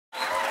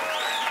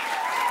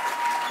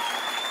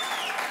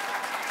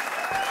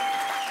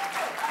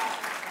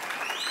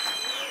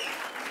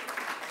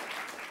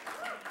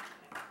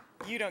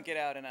don't get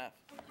out enough.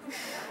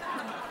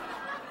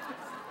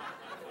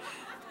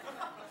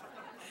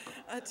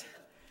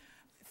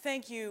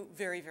 Thank you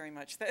very, very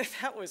much.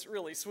 That was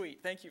really sweet.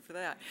 Thank you for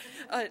that.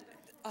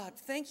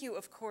 Thank you,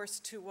 of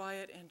course, to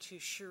Wyatt and to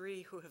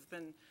Cherie, who have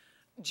been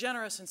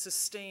generous and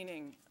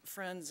sustaining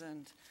friends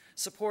and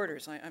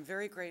supporters. I'm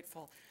very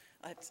grateful.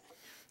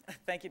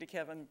 Thank you to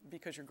Kevin,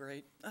 because you're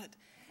great.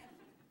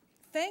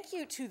 Thank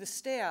you to the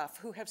staff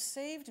who have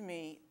saved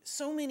me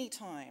so many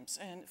times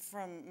and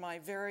from my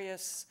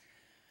various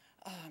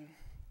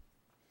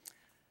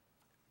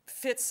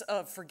fits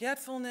of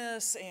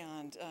forgetfulness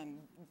and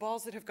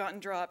balls that have gotten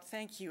dropped.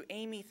 Thank you,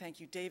 Amy.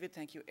 Thank you, David.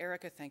 Thank you,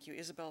 Erica. Thank you,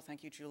 Isabel.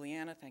 Thank you,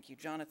 Juliana. Thank you,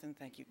 Jonathan.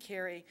 Thank you,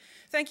 Carrie.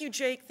 Thank you,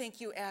 Jake. Thank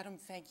you, Adam.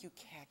 Thank you,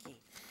 Khaki.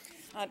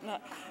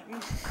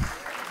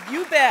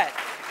 You bet.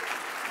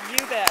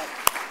 You bet.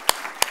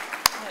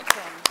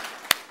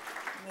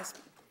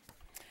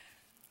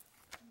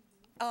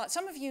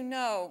 Some of you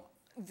know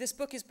this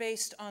book is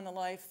based on the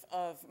life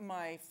of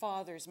my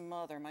father's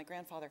mother, my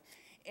grandfather,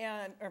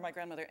 or my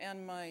grandmother,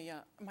 and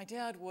my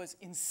dad was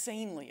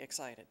insanely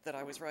excited that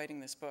I was writing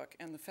this book,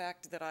 and the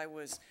fact that I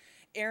was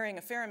airing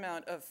a fair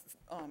amount of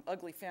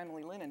ugly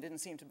family linen didn't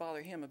seem to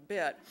bother him a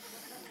bit.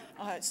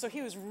 So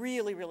he was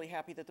really, really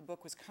happy that the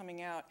book was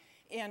coming out.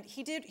 And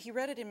he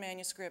read it in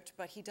manuscript,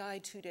 but he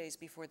died 2 days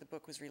before the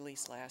book was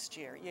released last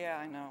year. Yeah,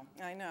 I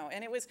know.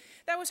 And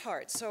that was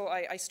hard. So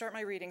I start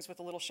my readings with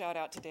a little shout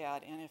out to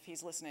Dad, and if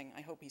he's listening,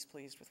 I hope he's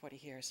pleased with what he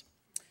hears.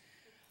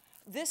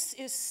 This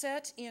is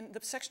set in,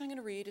 the section I'm going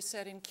to read is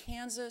set in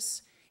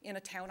Kansas, in a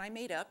town I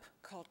made up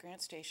called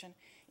Grant Station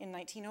in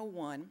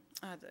 1901.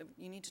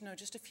 You need to know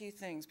just a few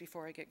things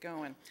before I get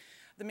going.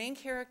 The main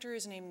character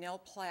is named Nell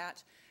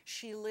Platt.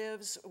 She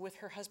lives with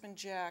her husband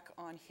Jack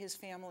on his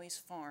family's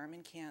farm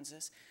in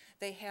Kansas.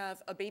 They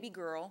have a baby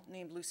girl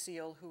named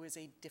Lucille, who is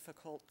a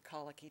difficult,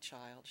 colicky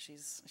child.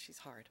 She's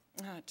hard.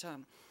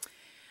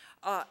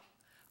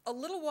 A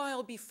little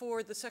while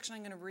before the section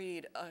I'm going to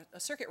read, a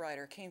circuit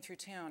rider came through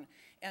town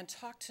and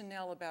talked to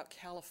Nell about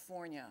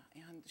California,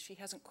 and she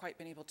hasn't quite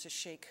been able to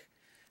shake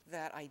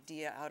that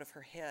idea out of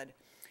her head.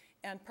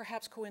 And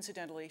perhaps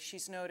coincidentally,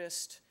 she's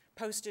noticed,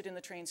 posted in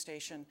the train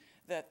station,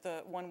 that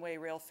the one-way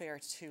rail fare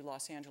to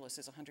Los Angeles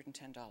is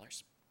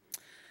 $110.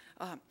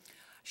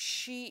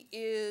 She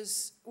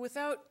is,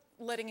 without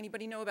letting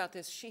anybody know about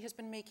this, she has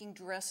been making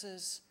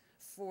dresses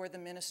for the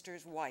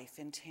minister's wife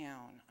in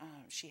town.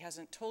 She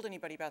hasn't told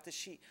anybody about this.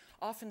 She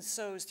often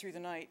sews through the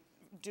night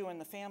doing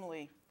the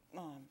family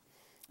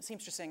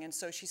seamstressing, and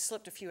so she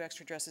slipped a few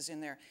extra dresses in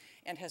there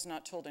and has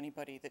not told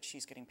anybody that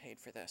she's getting paid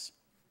for this.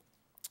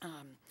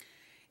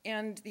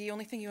 And the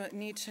only thing you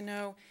need to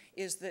know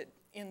is that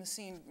in the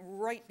scene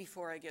right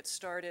before I get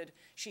started,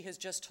 she has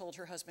just told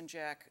her husband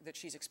Jack that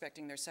she's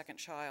expecting their second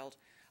child,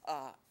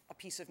 a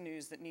piece of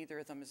news that neither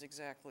of them is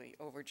exactly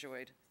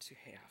overjoyed to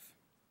have.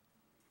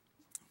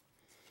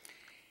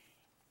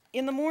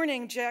 In the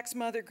morning, Jack's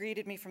mother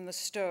greeted me from the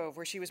stove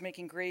where she was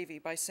making gravy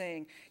by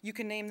saying, "You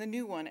can name the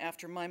new one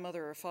after my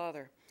mother or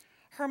father."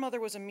 Her mother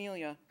was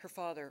Amelia, her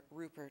father,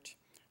 Rupert.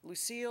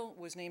 Lucille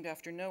was named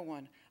after no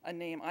one, a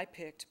name I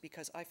picked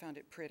because I found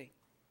it pretty.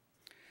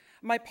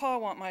 "My pa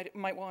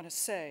might want to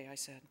say," I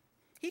said.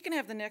 "He can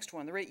have the next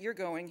one. The rate you're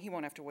going, he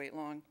won't have to wait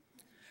long."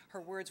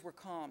 Her words were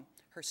calm,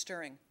 her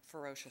stirring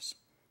ferocious.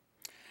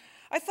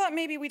 "I thought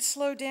maybe we'd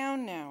slow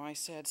down now," I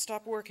said.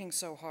 "Stop working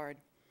so hard.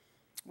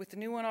 With the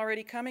new one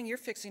already coming, you're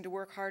fixing to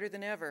work harder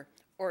than ever,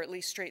 or at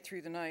least straight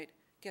through the night.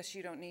 Guess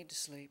you don't need to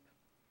sleep."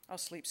 "I'll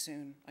sleep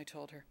soon," I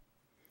told her.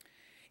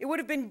 "It would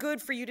have been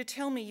good for you to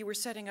tell me you were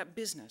setting up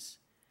business."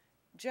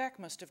 Jack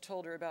must have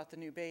told her about the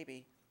new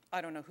baby.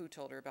 I don't know who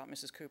told her about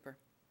Mrs. Cooper.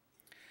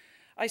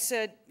 I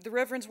said, "The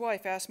Reverend's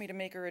wife asked me to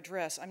make her a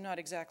dress. I'm not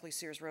exactly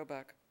Sears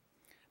Roebuck."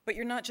 "But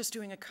you're not just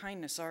doing a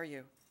kindness, are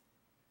you?"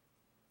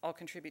 "I'll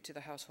contribute to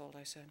the household,"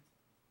 I said.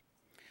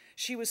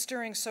 She was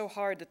stirring so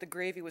hard that the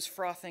gravy was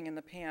frothing in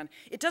the pan.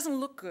 It doesn't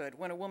look good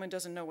when a woman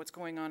doesn't know what's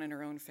going on in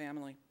her own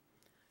family.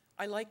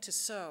 "I like to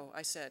sew,"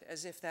 I said,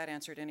 as if that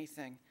answered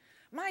anything.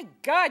 "My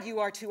God, you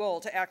are too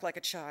old to act like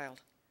a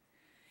child."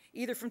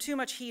 Either from too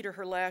much heat or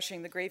her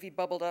lashing, the gravy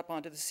bubbled up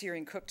onto the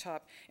searing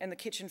cooktop, and the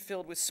kitchen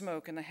filled with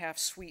smoke and the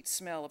half-sweet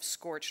smell of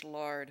scorched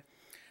lard.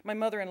 My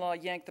mother-in-law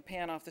yanked the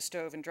pan off the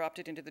stove and dropped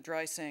it into the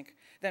dry sink,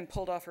 then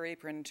pulled off her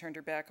apron and turned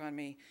her back on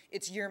me.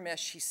 "It's your mess,"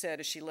 she said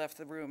as she left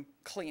the room.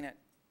 "Clean it."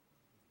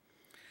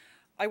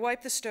 I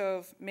wiped the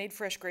stove, made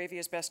fresh gravy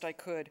as best I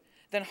could,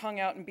 then hung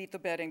out and beat the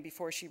bedding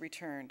before she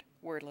returned,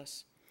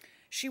 wordless.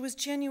 She was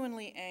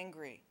genuinely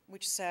angry,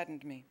 which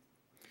saddened me.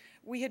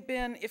 We had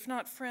been, if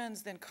not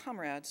friends, then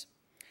comrades.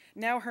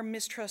 Now her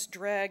mistrust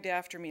dragged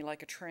after me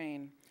like a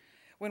train.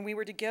 When we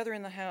were together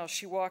in the house,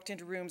 she walked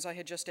into rooms I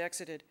had just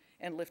exited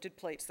and lifted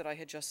plates that I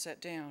had just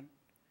set down.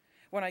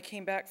 When I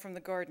came back from the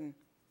garden,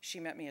 she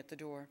met me at the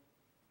door.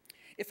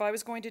 If I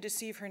was going to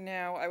deceive her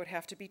now, I would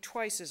have to be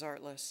twice as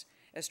artless,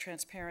 as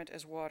transparent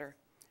as water.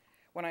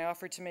 When I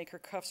offered to make her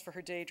cuffs for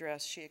her day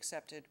dress, she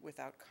accepted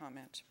without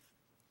comment.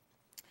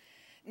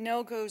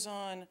 Nell goes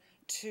on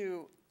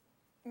to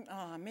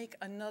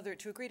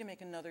to agree to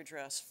make another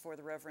dress for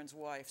the Reverend's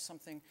wife,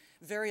 something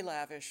very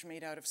lavish,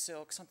 made out of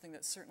silk, something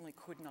that certainly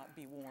could not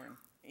be worn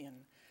in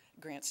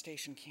Grant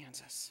Station,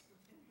 Kansas.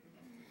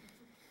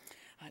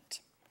 But,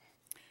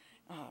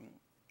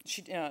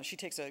 she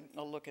takes a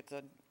look at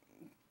the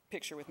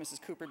picture with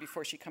Mrs. Cooper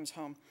before she comes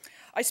home.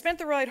 I spent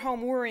the ride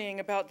home worrying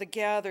about the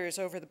gathers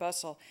over the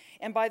bustle,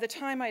 and by the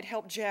time I'd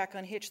helped Jack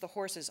unhitch the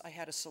horses, I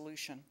had a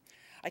solution.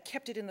 I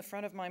kept it in the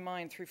front of my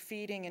mind through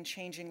feeding and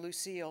changing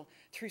Lucille,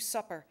 through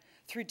supper,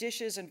 through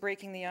dishes and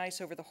breaking the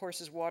ice over the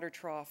horse's water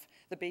trough,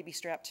 the baby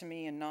strapped to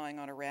me and gnawing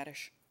on a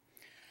radish.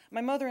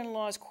 My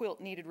mother-in-law's quilt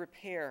needed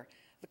repair.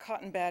 The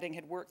cotton batting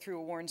had worked through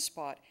a worn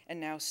spot and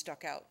now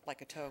stuck out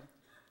like a toe.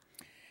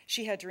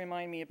 She had to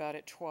remind me about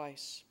it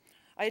twice.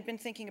 I had been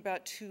thinking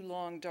about 2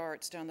 long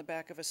darts down the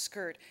back of a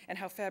skirt and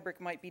how fabric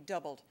might be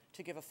doubled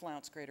to give a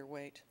flounce greater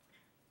weight.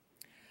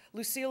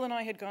 Lucille and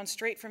I had gone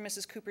straight from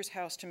Mrs. Cooper's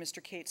house to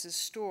Mr. Cates's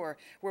store,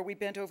 where we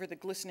bent over the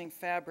glistening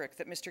fabric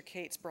that Mr.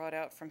 Cates brought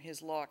out from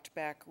his locked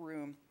back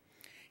room.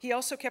 He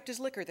also kept his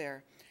liquor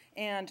there,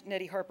 and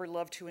Nettie Harper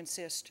loved to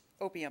insist,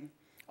 opium,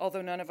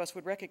 although none of us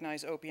would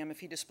recognize opium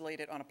if he displayed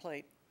it on a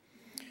plate.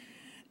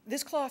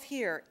 This cloth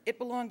here, it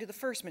belonged to the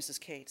first Mrs.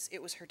 Cates.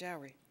 It was her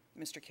dowry,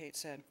 Mr. Cates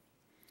said.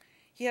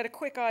 He had a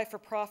quick eye for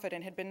profit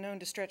and had been known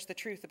to stretch the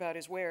truth about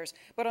his wares,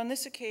 but on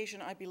this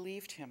occasion I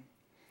believed him.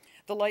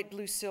 The light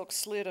blue silk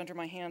slid under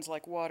my hands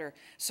like water,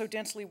 so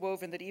densely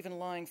woven that even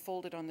lying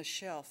folded on the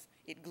shelf,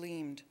 it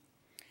gleamed.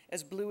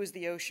 As blue as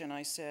the ocean,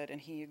 I said, and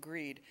he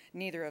agreed,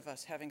 neither of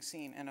us having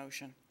seen an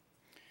ocean.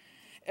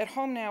 At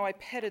home now, I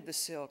petted the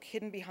silk,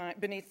 hidden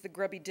beneath the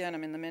grubby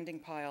denim in the mending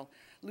pile.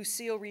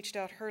 Lucille reached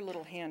out her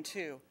little hand,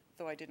 too,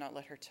 though I did not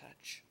let her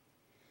touch.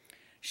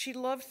 She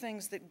loved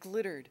things that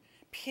glittered,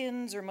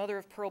 pins or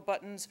mother-of-pearl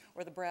buttons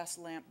or the brass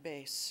lamp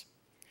base.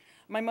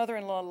 My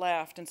mother-in-law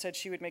laughed and said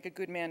she would make a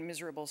good man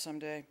miserable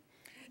someday.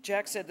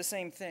 Jack said the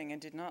same thing and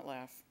did not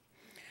laugh.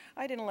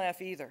 I didn't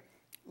laugh either.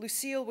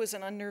 Lucille was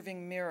an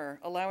unnerving mirror,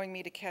 allowing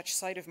me to catch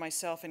sight of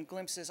myself in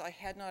glimpses I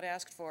had not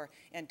asked for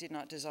and did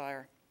not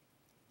desire.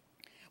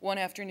 One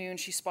afternoon,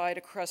 she spied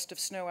a crust of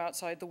snow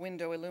outside the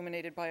window,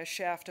 illuminated by a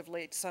shaft of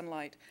late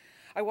sunlight.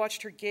 I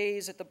watched her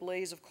gaze at the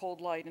blaze of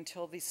cold light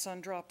until the sun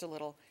dropped a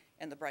little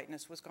and the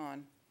brightness was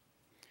gone.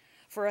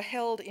 For a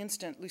held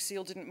instant,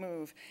 Lucille didn't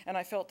move, and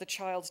I felt the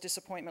child's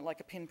disappointment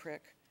like a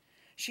pinprick.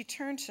 She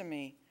turned to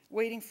me,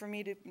 waiting for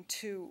me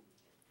to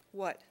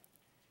what?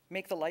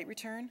 Make the light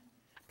return?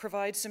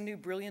 Provide some new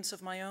brilliance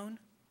of my own?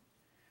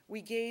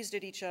 We gazed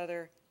at each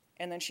other,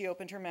 and then she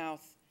opened her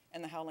mouth,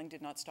 and the howling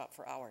did not stop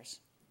for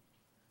hours.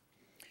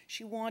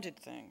 She wanted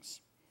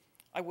things.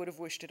 I would have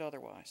wished it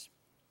otherwise.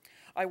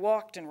 I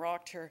walked and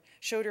rocked her,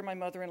 showed her my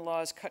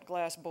mother-in-law's cut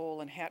glass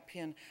bowl and hat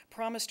pin,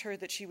 promised her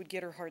that she would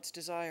get her heart's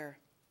desire.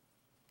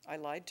 I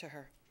lied to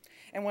her.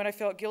 And when I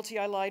felt guilty,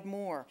 I lied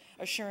more,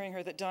 assuring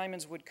her that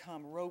diamonds would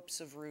come,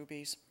 ropes of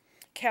rubies,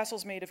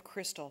 castles made of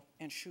crystal,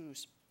 and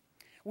shoes.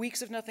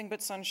 Weeks of nothing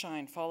but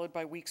sunshine, followed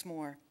by weeks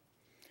more.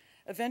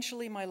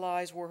 Eventually, my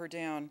lies wore her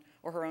down,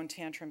 or her own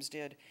tantrums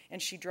did,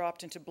 and she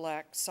dropped into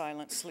black,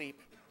 silent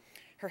sleep.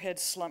 Her head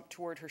slumped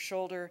toward her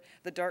shoulder,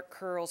 the dark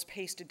curls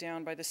pasted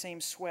down by the same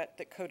sweat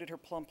that coated her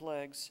plump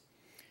legs.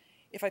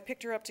 If I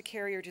picked her up to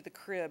carry her to the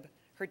crib,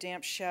 her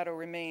damp shadow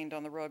remained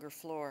on the rug or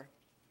floor.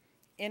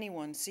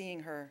 Anyone seeing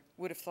her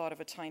would have thought of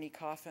a tiny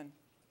coffin.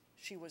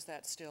 She was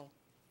that still.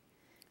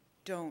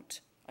 Don't,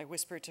 I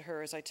whispered to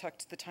her as I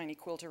tucked the tiny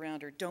quilt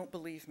around her. Don't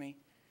believe me.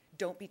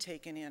 Don't be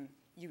taken in.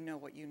 You know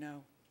what you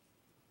know.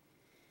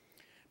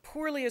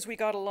 Poorly as we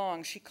got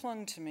along, she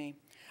clung to me.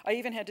 I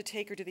even had to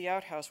take her to the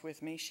outhouse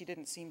with me. She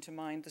didn't seem to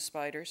mind the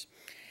spiders,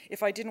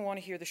 if I didn't want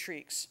to hear the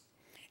shrieks.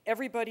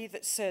 Everybody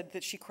that said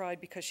that she cried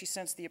because she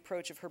sensed the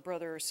approach of her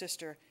brother or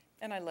sister,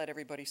 and I let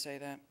everybody say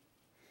that.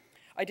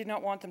 I did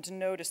not want them to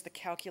notice the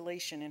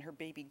calculation in her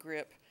baby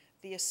grip,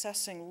 the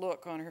assessing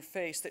look on her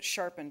face that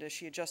sharpened as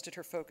she adjusted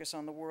her focus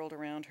on the world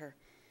around her.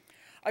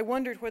 I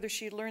wondered whether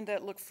she had learned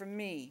that look from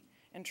me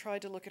and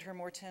tried to look at her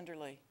more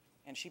tenderly,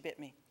 and she bit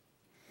me.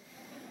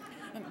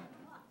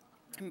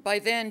 By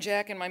then,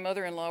 Jack and my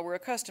mother-in-law were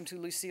accustomed to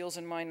Lucille's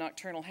and my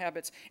nocturnal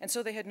habits, and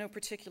so they had no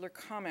particular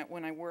comment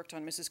when I worked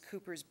on Mrs.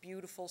 Cooper's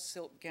beautiful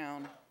silk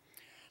gown.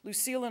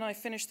 Lucille and I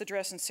finished the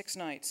dress in 6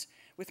 nights,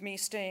 with me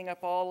staying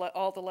up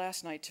all the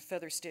last night to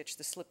feather stitch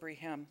the slippery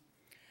hem.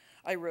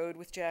 I rode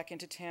with Jack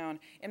into town,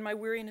 and my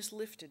weariness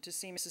lifted to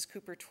see Mrs.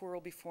 Cooper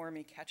twirl before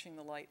me, catching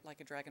the light like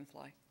a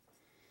dragonfly.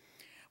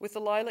 With the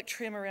lilac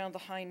trim around the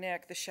high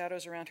neck, the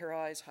shadows around her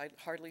eyes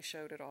hardly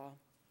showed at all.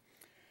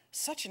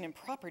 "Such an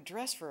improper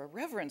dress for a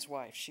reverend's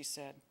wife," she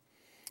said.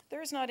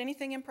 "There is not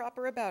anything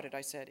improper about it,"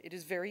 I said. "It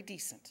is very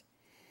decent."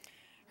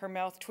 Her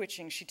mouth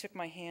twitching, she took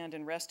my hand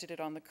and rested it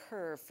on the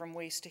curve from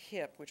waist to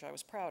hip, which I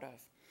was proud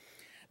of.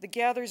 The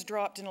gathers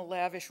dropped in a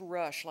lavish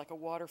rush like a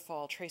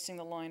waterfall, tracing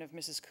the line of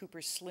Mrs.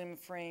 Cooper's slim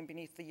frame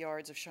beneath the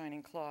yards of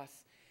shining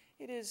cloth.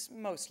 "It is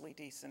mostly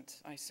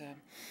decent," I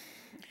said.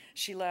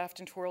 She laughed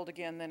and twirled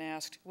again, then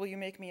asked, "Will you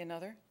make me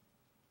another?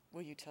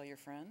 Will you tell your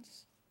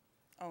friends?"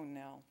 "Oh,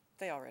 no,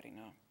 they already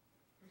know."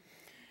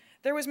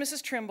 There was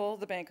Mrs. Trimble,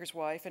 the banker's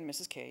wife, and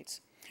Mrs. Cates.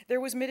 There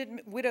was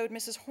widowed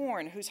Mrs.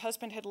 Horn, whose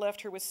husband had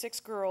left her with 6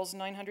 girls,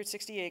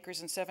 960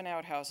 acres, and 7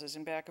 outhouses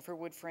in back of her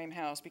wood frame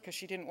house because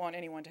she didn't want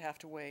anyone to have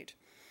to wait.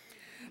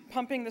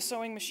 Pumping the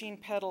sewing machine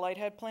pedal, I'd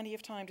had plenty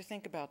of time to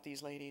think about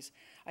these ladies.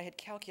 I had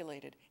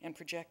calculated and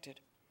projected.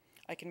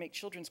 I can make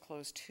children's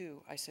clothes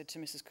too, I said to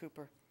Mrs.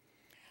 Cooper.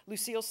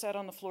 Lucille sat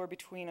on the floor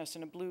between us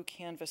in a blue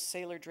canvas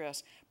sailor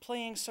dress,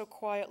 playing so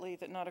quietly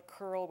that not a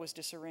curl was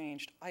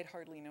disarranged. I'd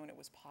hardly known it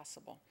was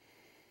possible.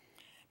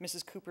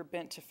 Mrs. Cooper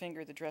bent to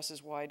finger the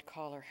dress's wide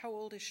collar. How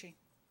old is she?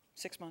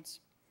 6 months.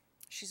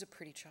 She's a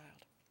pretty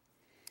child.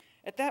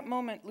 At that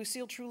moment,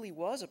 Lucille truly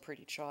was a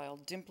pretty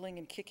child, dimpling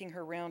and kicking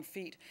her round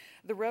feet.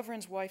 The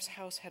Reverend's wife's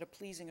house had a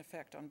pleasing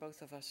effect on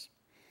both of us.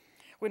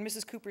 When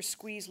Mrs. Cooper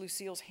squeezed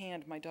Lucille's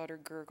hand, my daughter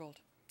gurgled.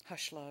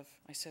 Hush, love,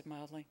 I said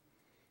mildly.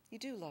 You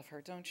do love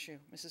her, don't you?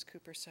 Mrs.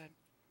 Cooper said.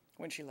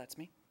 When she lets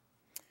me.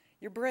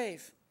 You're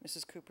brave,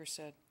 Mrs. Cooper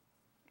said.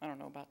 I don't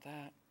know about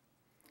that.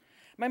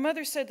 My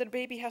mother said that a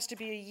baby has to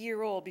be a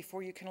year old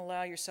before you can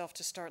allow yourself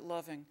to start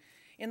loving.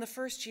 In the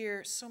first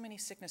year, so many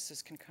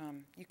sicknesses can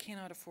come. You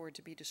cannot afford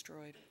to be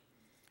destroyed.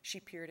 She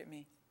peered at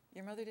me.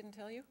 Your mother didn't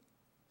tell you?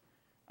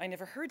 I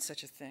never heard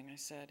such a thing, I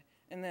said,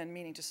 and then,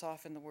 meaning to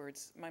soften the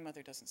words, my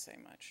mother doesn't say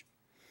much.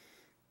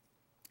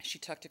 She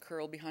tucked a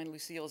curl behind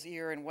Lucille's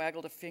ear and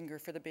waggled a finger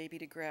for the baby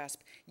to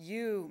grasp.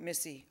 You,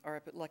 Missy, are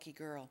a lucky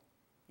girl.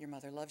 Your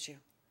mother loves you.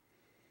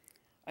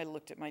 I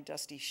looked at my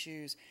dusty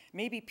shoes.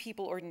 Maybe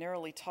people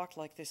ordinarily talked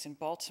like this in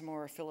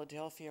Baltimore or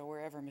Philadelphia,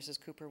 wherever Mrs.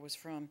 Cooper was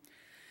from.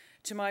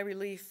 To my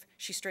relief,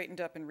 she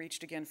straightened up and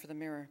reached again for the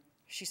mirror.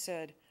 She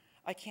said,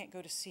 I can't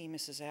go to see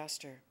Mrs.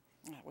 Astor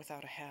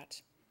without a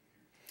hat.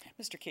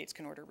 Mr. Cates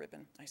can order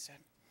ribbon, I said.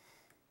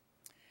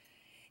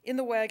 In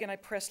the wagon, I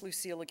pressed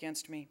Lucille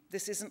against me.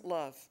 This isn't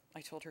love,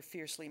 I told her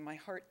fiercely, my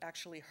heart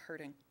actually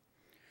hurting.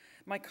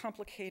 My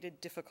complicated,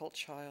 difficult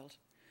child.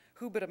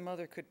 Who but a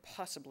mother could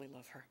possibly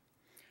love her?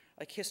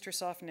 I kissed her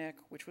soft neck,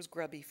 which was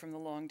grubby from the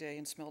long day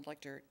and smelled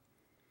like dirt.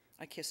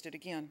 I kissed it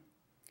again.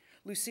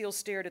 Lucille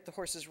stared at the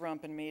horse's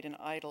rump and made an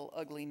idle,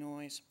 ugly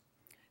noise.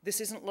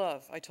 This isn't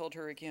love, I told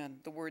her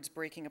again, the words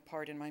breaking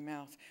apart in my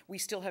mouth. We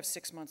still have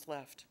 6 months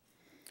left.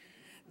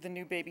 The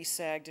new baby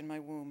sagged in my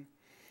womb.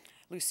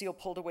 Lucille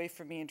pulled away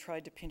from me and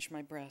tried to pinch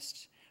my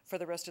breast. For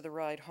the rest of the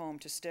ride home,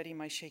 to steady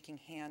my shaking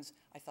hands,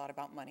 I thought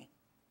about money.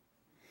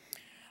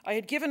 I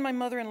had given my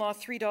mother-in-law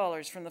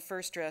 $3 from the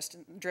first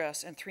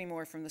dress and 3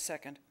 more from the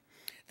second.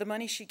 The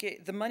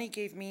money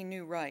gave me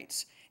new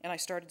rights, and I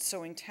started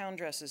sewing town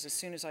dresses as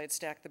soon as I had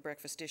stacked the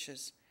breakfast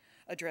dishes.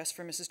 A dress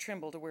for Mrs.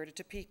 Trimble to wear to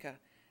Topeka,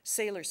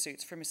 sailor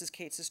suits for Mrs.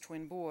 Cates's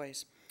twin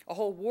boys, a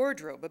whole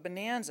wardrobe, a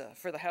bonanza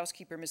for the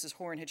housekeeper Mrs.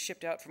 Horn had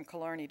shipped out from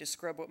Killarney to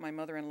scrub what my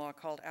mother-in-law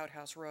called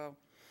Outhouse Row.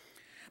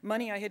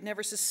 Money I had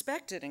never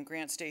suspected in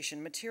Grant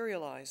Station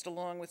materialized,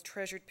 along with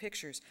treasured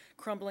pictures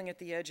crumbling at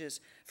the edges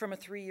from a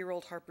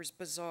 3-year-old Harper's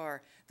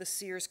Bazaar, the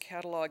Sears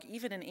catalog,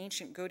 even an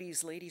ancient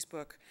Godey's ladies'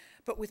 book,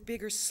 but with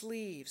bigger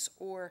sleeves,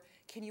 or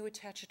can you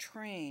attach a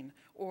train,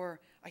 or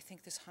I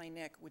think this high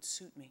neck would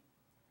suit me.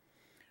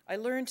 I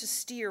learned to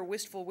steer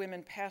wistful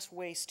women past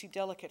waists too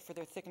delicate for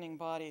their thickening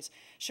bodies,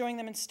 showing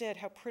them instead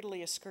how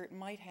prettily a skirt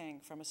might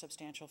hang from a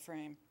substantial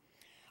frame.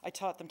 I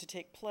taught them to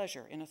take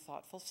pleasure in a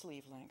thoughtful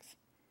sleeve length.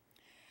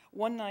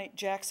 One night,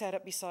 Jack sat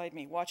up beside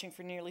me, watching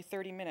for nearly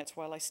 30 minutes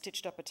while I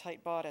stitched up a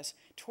tight bodice,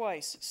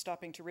 twice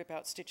stopping to rip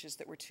out stitches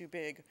that were too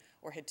big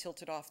or had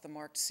tilted off the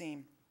marked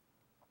seam.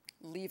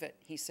 Leave it,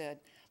 he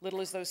said.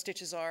 Little as those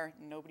stitches are,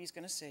 nobody's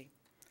going to see.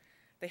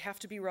 They have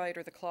to be right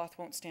or the cloth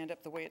won't stand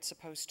up the way it's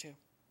supposed to.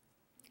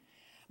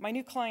 My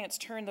new clients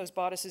turned those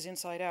bodices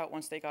inside out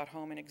once they got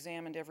home and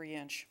examined every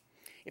inch.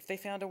 If they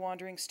found a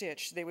wandering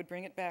stitch, they would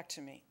bring it back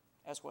to me,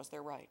 as was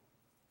their right.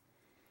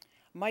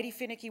 Mighty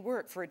finicky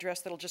work for a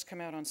dress that'll just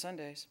come out on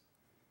Sundays.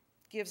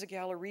 Gives a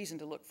gal a reason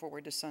to look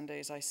forward to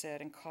Sundays, I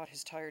said, and caught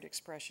his tired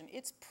expression.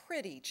 It's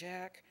pretty,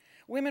 Jack.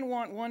 Women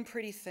want one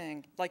pretty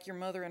thing, like your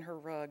mother and her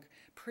rug.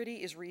 Pretty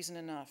is reason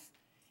enough,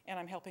 and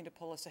I'm helping to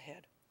pull us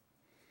ahead.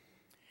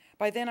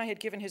 By then, I had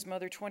given his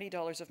mother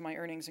 $20 of my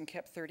earnings and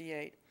kept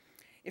 $38.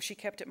 If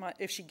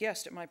she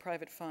guessed at my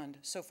private fund,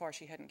 so far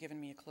she hadn't given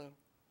me a clue.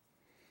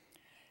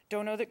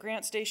 Don't know that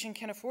Grant Station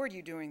can afford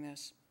you doing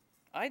this.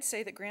 I'd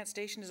say that Grant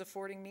Station is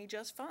affording me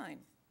just fine.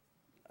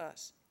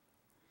 Us.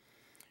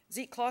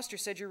 Zeke Closter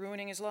said you're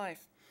ruining his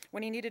life.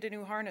 When he needed a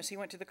new harness, he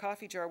went to the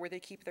coffee jar where they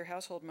keep their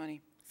household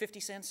money. 50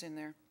 cents in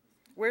there.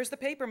 Where's the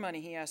paper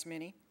money, he asked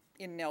Minnie.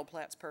 In Nell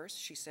Platt's purse,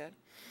 she said.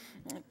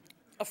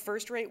 A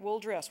first-rate wool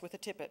dress with a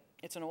tippet.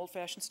 It's an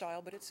old-fashioned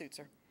style, but it suits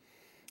her.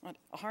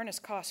 A harness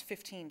costs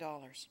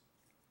 $15.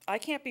 I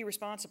can't be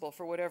responsible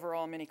for whatever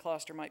all Minnie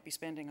Closter might be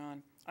spending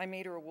on. I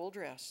made her a wool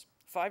dress,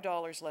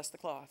 $5 less the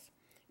cloth.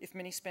 If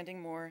Minnie's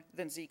spending more,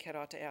 then Zeke had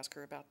ought to ask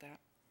her about that.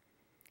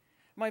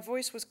 My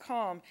voice was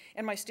calm,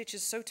 and my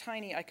stitches so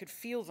tiny I could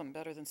feel them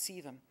better than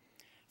see them.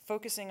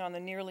 Focusing on the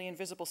nearly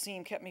invisible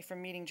seam kept me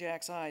from meeting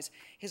Jack's eyes,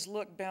 his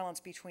look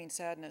balanced between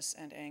sadness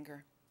and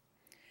anger.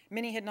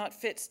 Minnie had not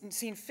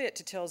seen fit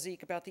to tell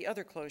Zeke about the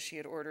other clothes she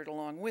had ordered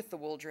along with the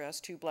wool dress,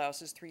 2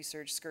 blouses, 3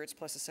 serge skirts,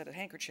 plus a set of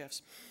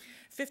handkerchiefs.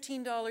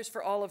 $15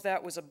 for all of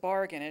that was a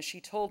bargain, as she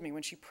told me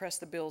when she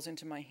pressed the bills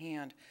into my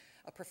hand.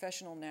 A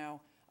professional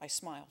now, I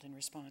smiled in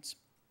response.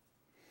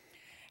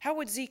 How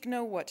would Zeke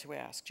know what to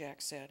ask,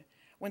 Jack said.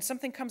 When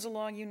something comes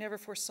along you never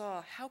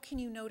foresaw, how can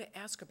you know to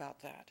ask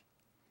about that?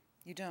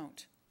 You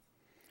don't.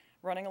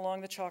 Running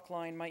along the chalk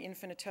line, my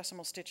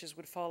infinitesimal stitches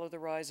would follow the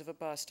rise of a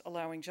bust,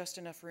 allowing just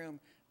enough room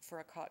for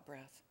a caught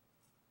breath.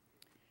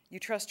 You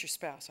trust your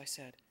spouse, I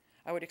said.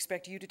 I would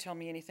expect you to tell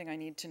me anything I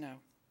need to know.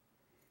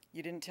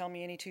 You didn't tell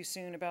me any too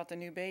soon about the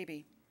new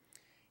baby.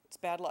 It's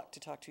bad luck to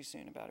talk too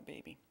soon about a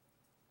baby.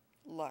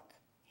 Luck,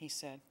 he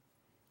said.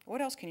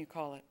 What else can you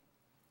call it?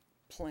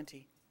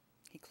 Plenty.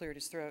 He cleared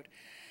his throat.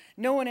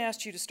 No one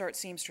asked you to start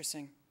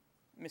seamstressing.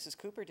 Mrs.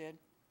 Cooper did,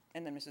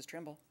 and then Mrs.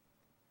 Trimble.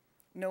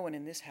 No one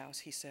in this house,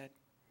 he said.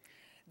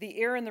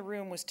 The air in the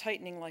room was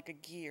tightening like a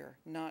gear,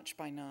 notch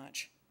by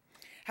notch.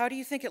 How do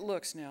you think it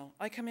looks, Nell?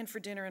 I come in for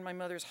dinner and my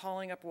mother's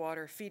hauling up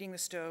water, feeding the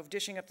stove,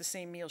 dishing up the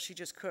same meal she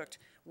just cooked.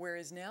 Where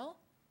is Nell?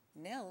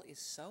 Nell is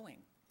sewing.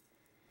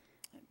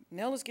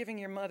 Nell is giving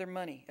your mother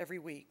money every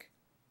week.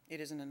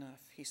 It isn't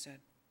enough, he said.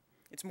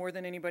 It's more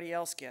than anybody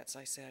else gets,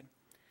 I said.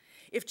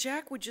 If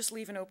Jack would just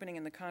leave an opening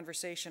in the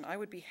conversation, I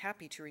would be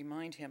happy to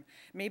remind him.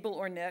 Mabel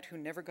Ornette, who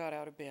never got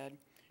out of bed.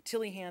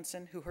 Tilly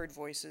Hanson, who heard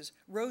voices.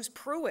 Rose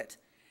Pruitt.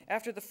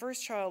 After the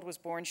first child was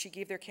born, she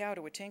gave their cow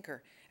to a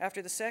tinker.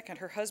 After the second,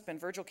 her husband,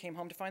 Virgil, came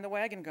home to find the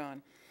wagon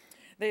gone.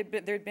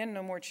 There'd been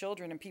no more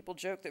children, and people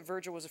joked that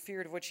Virgil was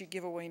afeard of what she'd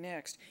give away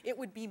next. It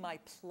would be my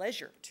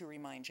pleasure to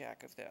remind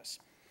Jack of this.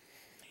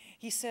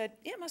 He said,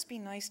 it must be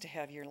nice to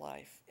have your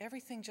life,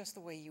 everything just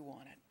the way you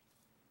want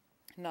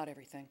it. Not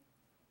everything.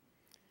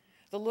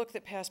 The look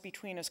that passed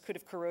between us could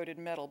have corroded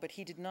metal, but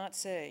he did not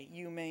say,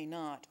 you may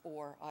not,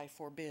 or I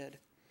forbid.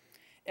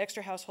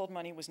 Extra household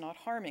money was not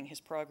harming his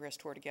progress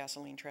toward a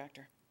gasoline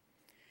tractor.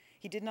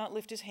 He did not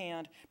lift his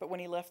hand, but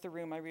when he left the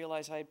room, I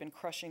realized I had been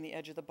crushing the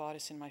edge of the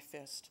bodice in my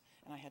fist,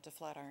 and I had to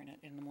flat iron it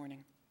in the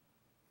morning.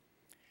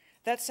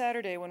 That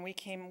Saturday, when we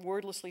came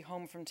wordlessly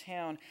home from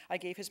town, I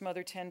gave his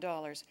mother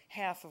 $10,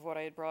 half of what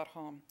I had brought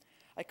home.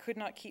 I could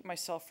not keep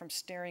myself from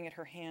staring at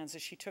her hands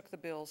as she took the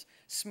bills,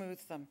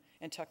 smoothed them,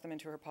 and tucked them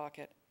into her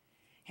pocket.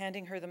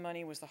 Handing her the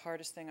money was the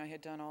hardest thing I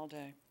had done all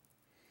day.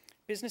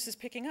 Business is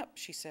picking up,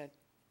 she said.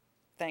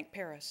 Thank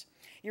Paris.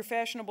 Your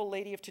fashionable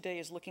lady of today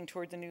is looking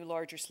toward the new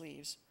larger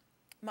sleeves.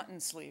 Mutton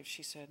sleeves,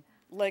 she said.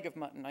 Leg of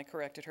mutton, I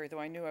corrected her, though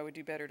I knew I would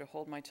do better to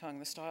hold my tongue.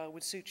 The style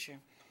would suit you.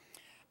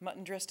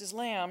 Mutton dressed as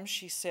lamb,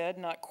 she said,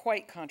 not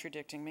quite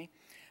contradicting me.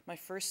 My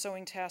first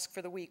sewing task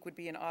for the week would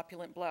be an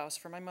opulent blouse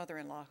for my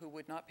mother-in-law, who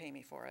would not pay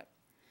me for it.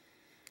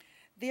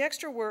 The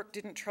extra work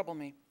didn't trouble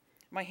me.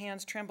 My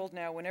hands trembled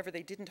now whenever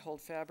they didn't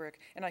hold fabric,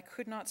 and I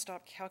could not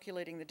stop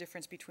calculating the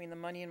difference between the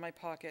money in my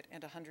pocket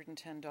and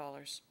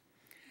 $110.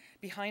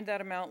 Behind that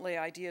amount lay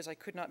ideas I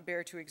could not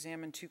bear to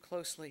examine too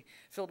closely,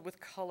 filled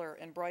with color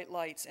and bright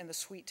lights and the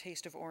sweet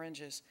taste of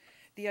oranges.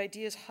 The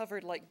ideas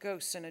hovered like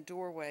ghosts in a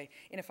doorway,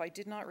 and if I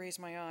did not raise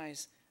my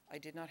eyes, I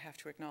did not have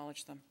to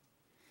acknowledge them.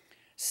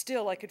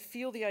 Still, I could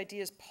feel the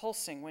ideas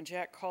pulsing when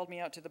Jack called me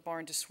out to the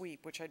barn to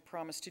sweep, which I'd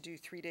promised to do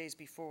 3 days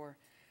before.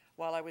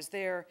 While I was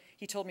there,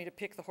 he told me to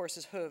pick the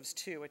horse's hooves,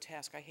 too, a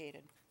task I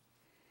hated.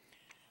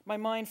 My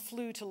mind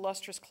flew to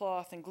lustrous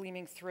cloth and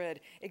gleaming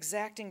thread,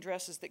 exacting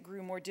dresses that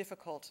grew more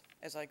difficult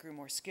as I grew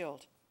more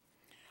skilled.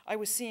 I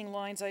was seeing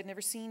lines I'd never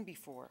seen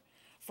before.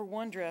 For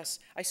one dress,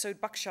 I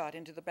sewed buckshot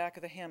into the back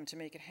of the hem to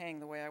make it hang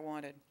the way I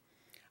wanted.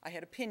 I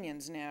had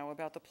opinions now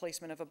about the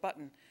placement of a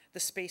button, the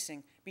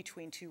spacing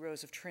between 2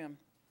 rows of trim.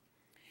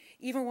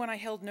 Even when I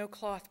held no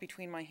cloth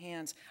between my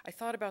hands, I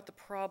thought about the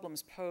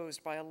problems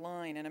posed by a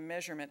line and a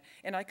measurement,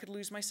 and I could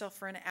lose myself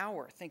for an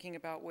hour thinking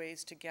about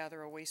ways to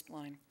gather a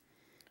waistline.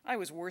 I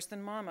was worse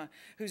than Mama,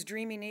 whose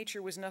dreamy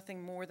nature was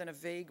nothing more than a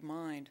vague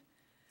mind.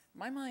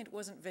 My mind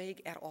wasn't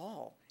vague at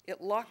all.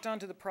 It locked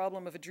onto the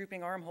problem of a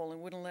drooping armhole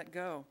and wouldn't let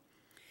go.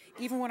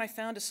 Even when I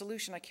found a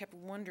solution, I kept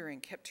wondering,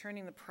 kept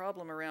turning the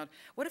problem around.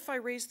 What if I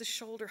raised the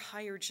shoulder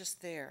higher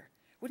just there?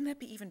 Wouldn't that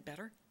be even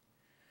better?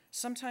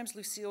 Sometimes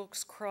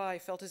Lucille's cry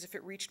felt as if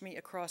it reached me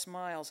across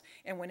miles,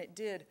 and when it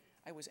did,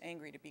 I was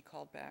angry to be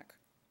called back.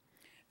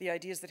 The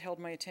ideas that held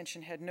my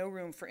attention had no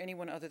room for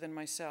anyone other than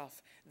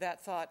myself. That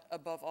thought,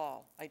 above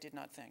all, I did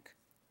not think.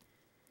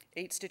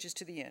 8 stitches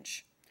to the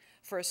inch.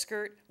 For a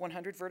skirt,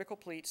 100 vertical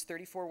pleats,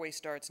 34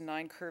 waist darts,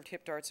 9 curved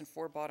hip darts, and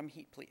 4 bottom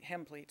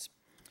hem pleats.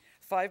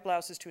 5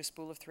 blouses to a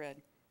spool of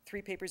thread.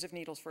 3 papers of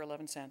needles for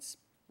 11 cents.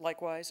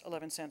 Likewise,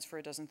 11 cents for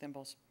a dozen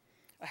thimbles.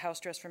 A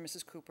house dress for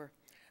Mrs. Cooper.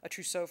 A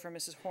trousseau for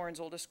Mrs. Horn's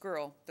oldest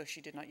girl, though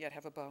she did not yet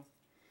have a beau.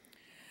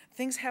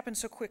 Things happened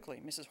so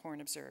quickly, Mrs. Horn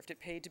observed. It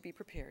paid to be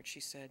prepared, she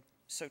said.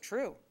 So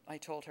true, I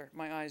told her,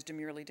 my eyes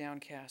demurely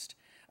downcast.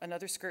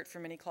 Another skirt for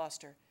Minnie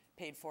Closter,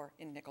 paid for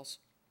in nickels.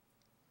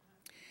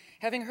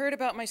 Having heard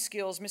about my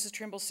skills, Mrs.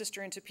 Trimble's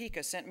sister in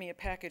Topeka sent me a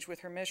package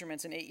with her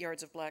measurements and 8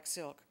 yards of black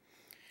silk.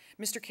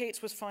 Mr.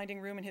 Cates was finding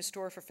room in his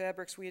store for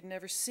fabrics we had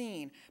never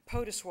seen,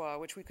 pot de soie,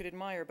 which we could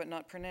admire but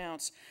not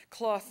pronounce,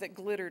 cloth that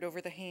glittered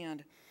over the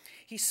hand.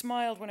 He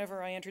smiled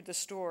whenever I entered the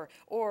store,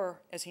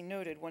 or, as he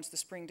noted once the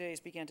spring days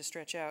began to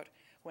stretch out,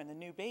 when the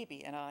new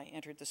baby and I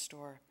entered the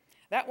store.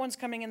 "That one's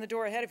coming in the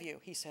door ahead of you,"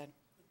 he said.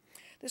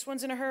 "This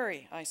one's in a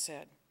hurry," I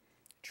said.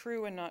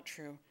 True and not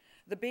true.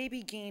 The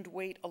baby gained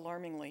weight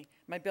alarmingly.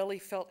 My belly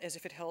felt as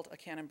if it held a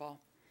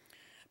cannonball.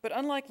 But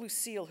unlike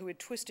Lucille, who had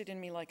twisted in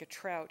me like a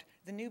trout,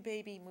 the new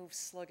baby moved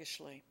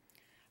sluggishly.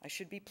 I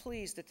should be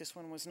pleased that this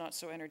one was not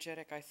so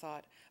energetic, I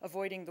thought,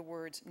 avoiding the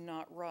words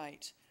 "not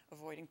right,"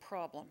 avoiding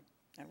problem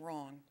and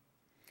wrong.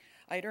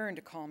 I'd earned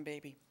a calm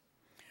baby.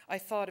 I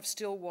thought of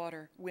still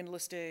water,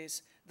 windless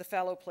days, the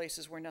fallow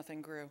places where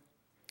nothing grew.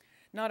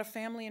 Not a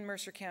family in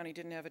Mercer County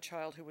didn't have a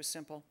child who was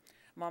simple.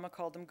 Mama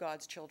called them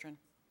God's children.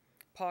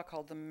 Pa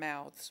called them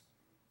mouths.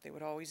 They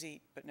would always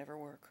eat, but never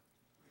work.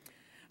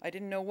 I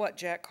didn't know what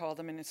Jack called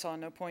them and saw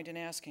no point in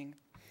asking.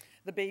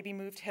 The baby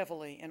moved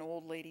heavily, an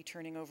old lady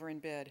turning over in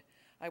bed.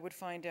 I would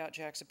find out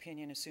Jack's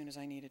opinion as soon as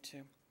I needed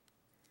to.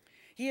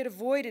 He had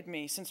avoided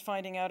me since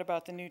finding out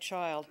about the new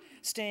child,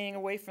 staying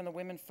away from the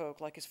women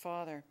folk like his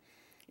father.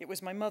 It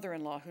was my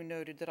mother-in-law who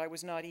noted that I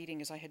was not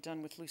eating as I had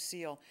done with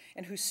Lucille,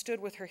 and who stood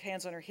with her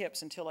hands on her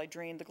hips until I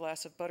drained the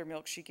glass of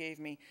buttermilk she gave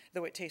me,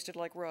 though it tasted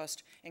like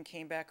rust, and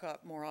came back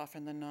up more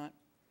often than not.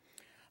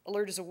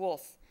 Alert as a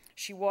wolf,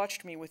 she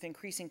watched me with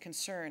increasing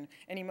concern,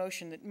 an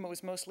emotion that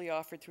was mostly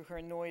offered through her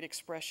annoyed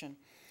expression.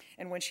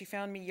 And when she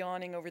found me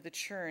yawning over the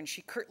churn,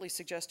 she curtly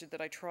suggested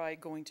that I try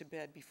going to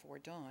bed before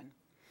dawn.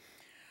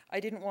 I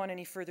didn't want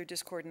any further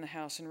discord in the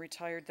house and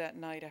retired that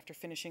night after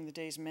finishing the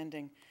day's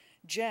mending.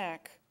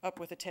 Jack, up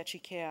with a tetchy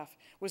calf,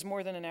 was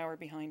more than an hour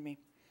behind me.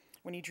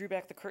 When he drew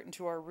back the curtain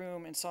to our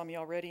room and saw me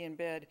already in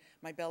bed,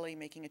 my belly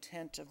making a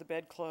tent of the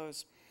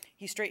bedclothes,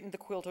 he straightened the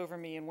quilt over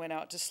me and went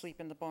out to sleep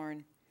in the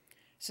barn.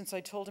 Since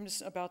I'd told him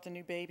about the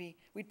new baby,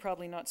 we'd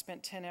probably not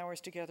spent 10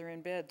 hours together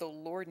in bed, though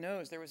Lord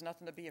knows there was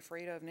nothing to be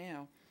afraid of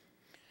now.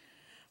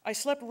 I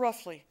slept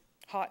roughly,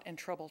 hot and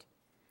troubled.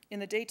 In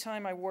the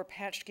daytime, I wore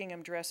patched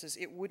gingham dresses.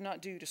 It would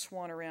not do to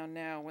swan around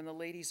now when the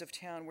ladies of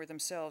town were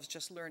themselves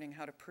just learning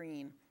how to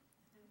preen.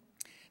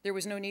 There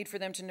was no need for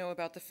them to know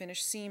about the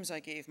finished seams I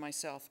gave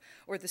myself,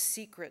 or the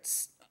secret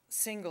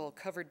single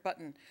covered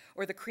button,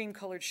 or the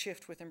cream-colored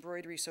shift with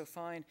embroidery so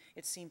fine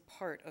it seemed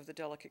part of the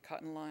delicate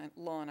cotton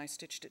lawn I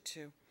stitched it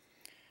to.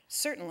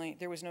 Certainly,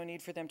 there was no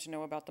need for them to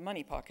know about the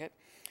money pocket,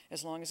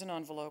 as long as an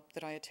envelope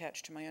that I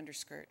attached to my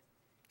underskirt.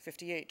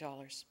 $58,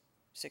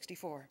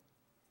 $64,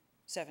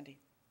 $70,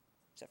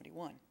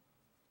 $71.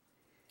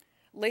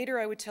 Later,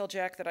 I would tell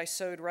Jack that I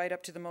sewed right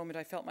up to the moment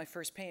I felt my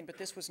first pain, but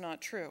this was not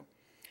true.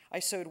 I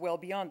sewed well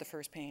beyond the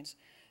first pains,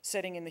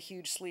 setting in the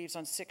huge sleeves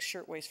on 6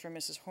 shirtwaists for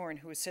Mrs. Horn,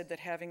 who had said that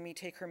having me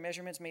take her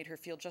measurements made her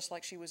feel just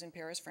like she was in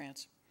Paris,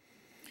 France.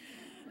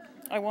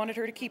 I wanted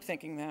her to keep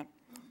thinking that.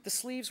 The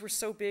sleeves were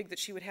so big that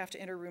she would have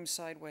to enter rooms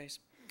sideways.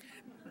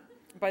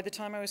 By the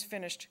time I was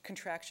finished,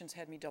 contractions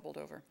had me doubled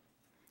over.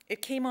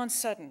 It came on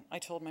sudden, I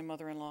told my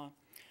mother-in-law.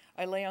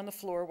 I lay on the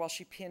floor while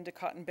she pinned a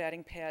cotton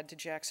batting pad to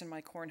Jack's and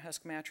my corn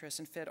husk mattress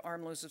and fed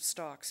armloads of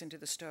stalks into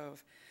the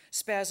stove.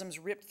 Spasms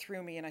ripped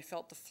through me and I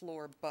felt the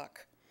floor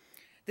buck.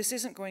 "This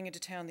isn't going into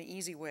town the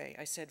easy way,"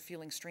 I said,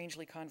 feeling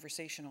strangely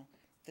conversational.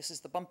 "This is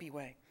the bumpy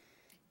way."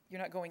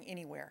 "You're not going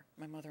anywhere,"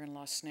 my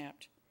mother-in-law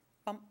snapped.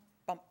 "Bump,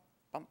 bump,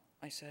 bump,"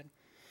 I said.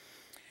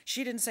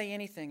 She didn't say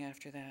anything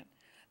after that.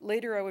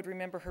 Later, I would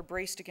remember her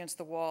braced against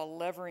the wall,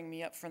 levering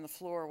me up from the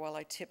floor while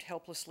I tipped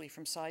helplessly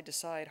from side to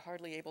side,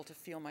 hardly able to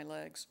feel my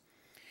legs.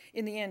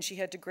 In the end, she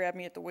had to grab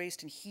me at the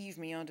waist and heave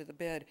me onto the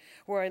bed,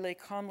 where I lay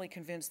calmly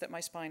convinced that my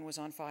spine was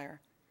on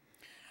fire.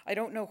 I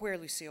don't know where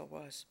Lucille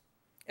was.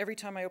 Every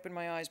time I opened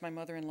my eyes, my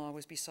mother-in-law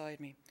was beside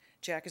me.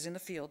 "Jack is in the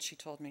field," she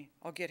told me.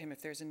 "I'll get him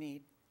if there's a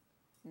need."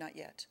 "Not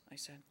yet," I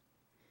said.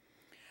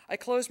 I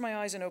closed my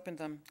eyes and opened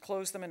them,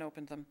 closed them and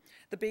opened them.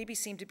 The baby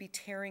seemed to be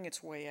tearing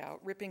its way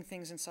out, ripping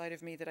things inside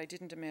of me that I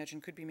didn't imagine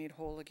could be made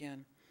whole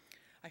again.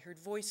 I heard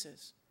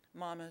voices,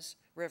 Mama's,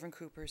 Reverend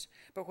Cooper's,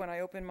 but when I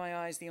opened my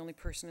eyes, the only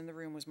person in the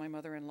room was my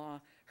mother-in-law,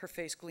 her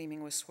face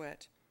gleaming with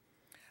sweat.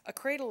 "A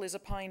cradle is a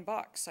pine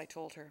box," I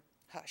told her.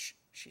 "Hush,"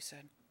 she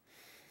said.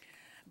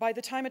 By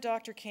the time a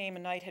doctor came, a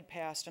night had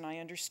passed, and I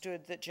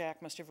understood that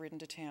Jack must have ridden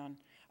to town.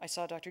 I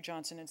saw Dr.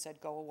 Johnson and said,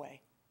 "Go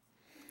away."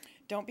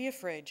 "Don't be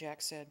afraid,"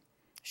 Jack said.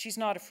 "She's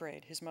not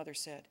afraid," his mother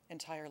said,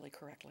 entirely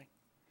correctly.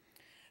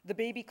 The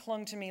baby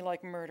clung to me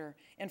like murder,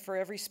 and for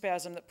every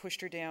spasm that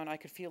pushed her down, I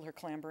could feel her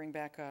clambering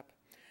back up.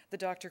 The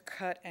doctor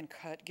cut and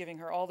cut, giving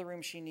her all the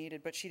room she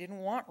needed, but she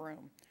didn't want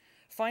room.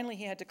 Finally,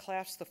 he had to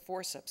clasp the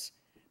forceps,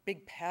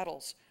 big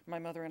paddles, my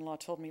mother-in-law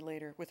told me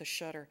later, with a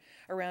shudder,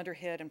 around her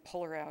head and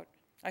pull her out.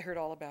 I heard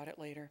all about it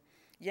later.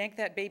 "Yank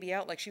that baby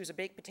out like she was a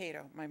baked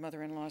potato," my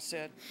mother-in-law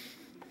said.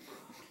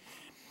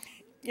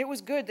 It was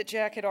good that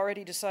Jack had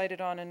already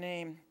decided on a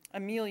name.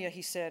 "Amelia,"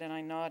 he said, and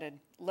I nodded.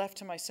 Left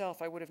to myself,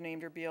 I would have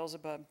named her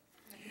Beelzebub.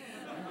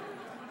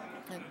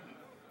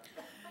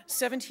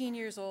 17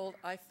 years old,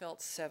 I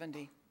felt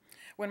 70.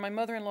 When my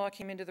mother-in-law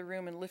came into the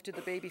room and lifted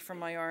the baby from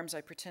my arms,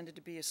 I pretended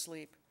to be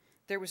asleep.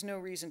 There was no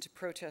reason to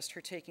protest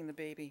her taking the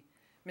baby.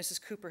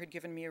 Mrs. Cooper had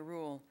given me a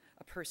rule.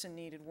 A person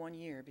needed 1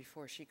 year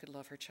before she could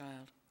love her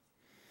child.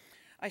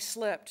 I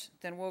slept,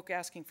 then woke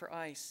asking for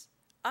ice.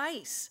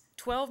 Ice!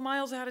 12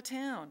 miles out of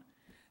town!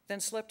 Then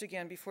slept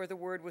again before the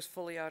word was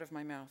fully out of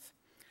my mouth.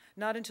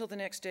 Not until the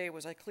next day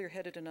was I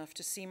clear-headed enough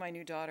to see my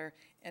new daughter,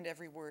 and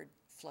every word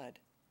fled.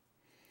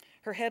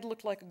 Her head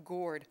looked like a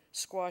gourd,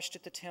 squashed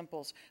at the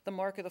temples, the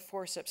mark of the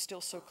forceps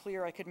still so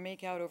clear I could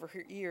make out over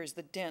her ears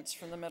the dents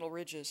from the metal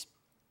ridges.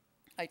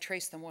 I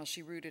traced them while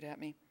she rooted at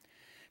me.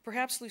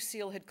 Perhaps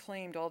Lucille had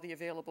claimed all the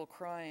available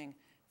crying.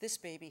 This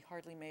baby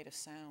hardly made a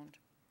sound.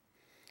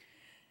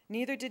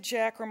 Neither did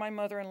Jack or my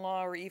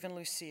mother-in-law or even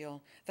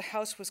Lucille. The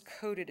house was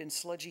coated in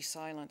sludgy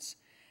silence.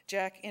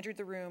 Jack entered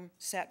the room,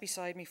 sat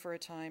beside me for a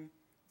time,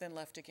 then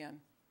left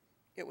again.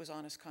 It was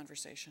honest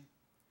conversation.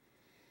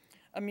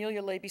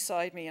 Amelia lay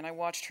beside me, and I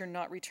watched her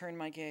not return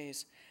my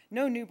gaze.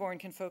 No newborn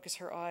can focus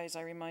her eyes,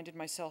 I reminded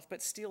myself,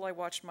 but still I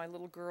watched my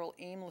little girl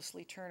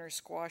aimlessly turn her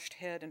squashed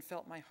head and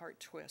felt my heart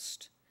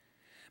twist.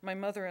 My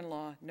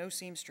mother-in-law, no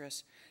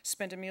seamstress,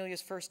 spent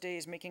Amelia's first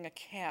days making a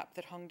cap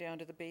that hung down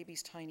to the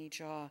baby's tiny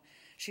jaw.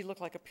 She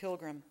looked like a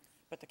pilgrim,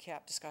 but the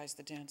cap disguised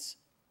the dents.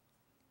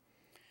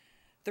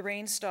 The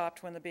rain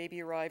stopped when the baby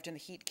arrived, and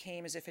the heat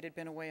came as if it had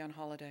been away on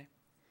holiday.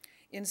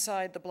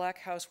 Inside the black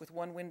house with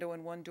one window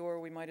and one door,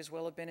 we might as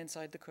well have been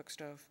inside the cook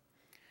stove.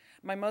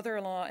 My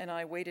mother-in-law and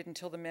I waited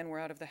until the men were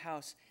out of the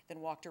house,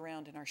 then walked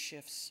around in our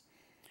shifts.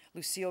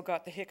 Lucille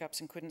got the hiccups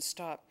and couldn't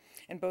stop,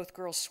 and both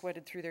girls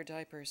sweated through their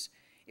diapers.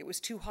 It was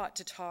too hot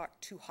to talk,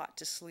 too hot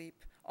to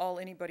sleep. All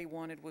anybody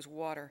wanted was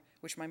water,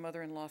 which my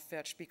mother-in-law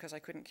fetched because I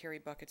couldn't carry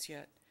buckets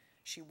yet.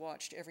 She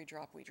watched every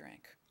drop we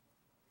drank.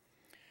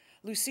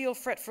 Lucille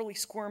fretfully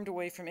squirmed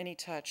away from any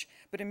touch,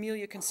 but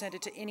Amelia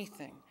consented to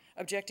anything,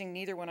 objecting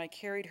neither when I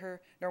carried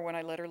her nor when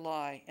I let her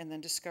lie, and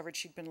then discovered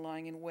she'd been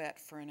lying in wet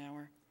for an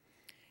hour.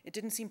 It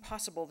didn't seem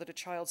possible that a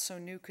child so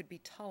new could be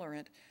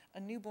tolerant. A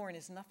newborn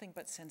is nothing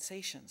but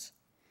sensations.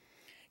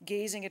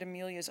 Gazing at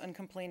Amelia's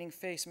uncomplaining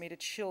face made a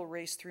chill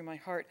race through my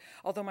heart,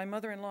 although my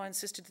mother-in-law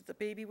insisted that the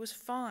baby was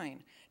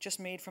fine,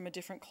 just made from a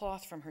different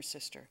cloth from her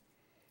sister.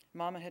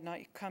 Mama had not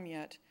come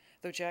yet,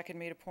 though Jack had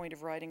made a point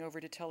of riding over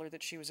to tell her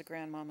that she was a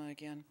grandmama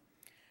again.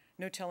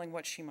 No telling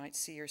what she might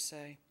see or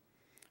say.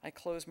 I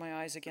closed my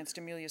eyes against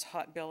Amelia's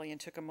hot belly and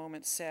took a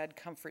moment's sad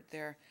comfort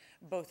there,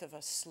 both of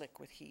us slick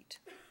with heat.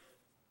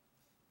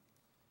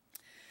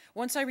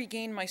 Once I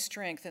regained my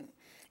strength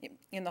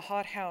in the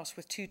hot house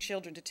with 2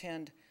 children to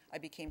tend, I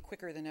became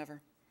quicker than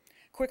ever.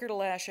 Quicker to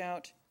lash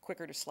out,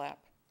 quicker to slap.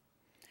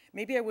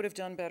 Maybe I would have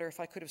done better if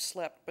I could have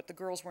slept, but the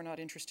girls were not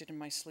interested in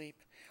my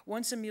sleep.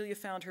 Once Amelia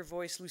found her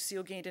voice,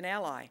 Lucille gained an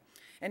ally,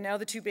 and now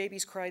the 2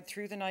 babies cried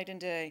through the night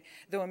and day,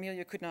 though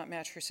Amelia could not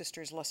match her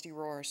sister's lusty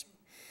roars.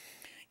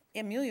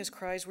 Amelia's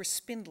cries were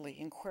spindly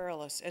and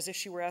querulous, as if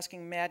she were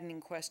asking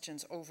maddening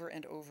questions over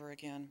and over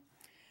again.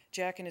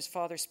 Jack and his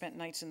father spent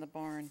nights in the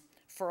barn.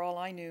 For all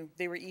I knew,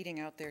 they were eating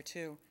out there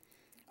too.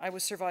 I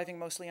was surviving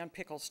mostly on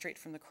pickles straight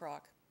from the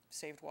crock,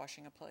 saved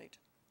washing a plate.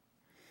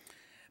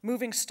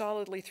 Moving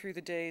stolidly through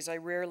the days, I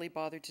rarely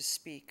bothered to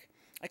speak.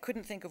 I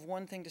couldn't think of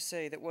one thing to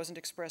say that wasn't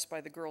expressed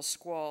by the girls'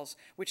 squalls,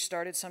 which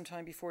started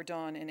sometime before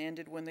dawn and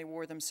ended when they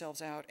wore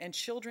themselves out, and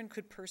children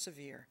could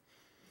persevere.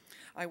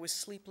 I was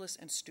sleepless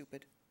and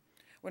stupid.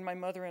 When my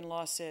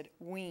mother-in-law said,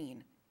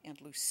 "wean," and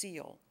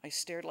Lucille, I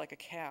stared like a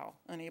cow,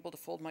 unable to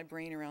fold my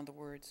brain around the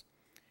words.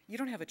 You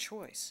don't have a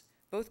choice.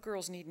 Both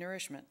girls need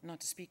nourishment, not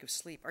to speak of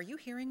sleep. Are you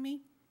hearing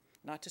me?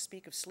 Not to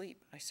speak of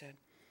sleep, I said.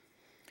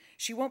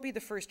 She won't be the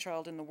first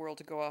child in the world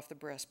to go off the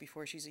breast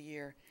before she's a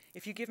year.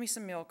 If you give me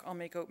some milk, I'll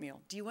make oatmeal.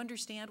 Do you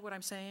understand what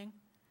I'm saying?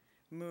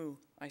 Moo,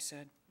 I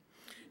said.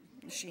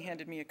 She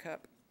handed me a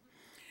cup.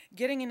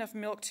 Getting enough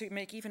milk to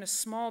make even a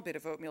small bit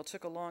of oatmeal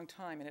took a long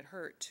time, and it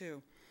hurt,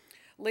 too.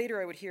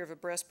 Later, I would hear of a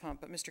breast pump,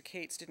 but Mr.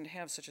 Cates didn't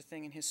have such a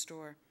thing in his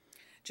store.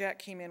 Jack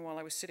came in while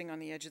I was sitting on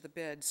the edge of the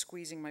bed,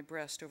 squeezing my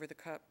breast over the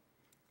cup.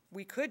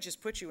 We could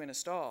just put you in a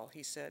stall,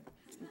 he said.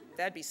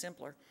 That'd be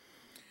simpler.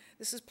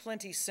 This is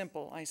plenty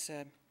simple, I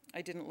said.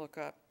 I didn't look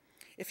up.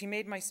 If he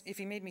made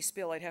me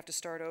spill, I'd have to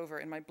start over,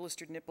 and my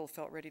blistered nipple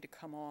felt ready to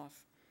come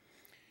off.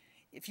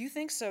 If you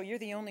think so, you're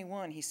the only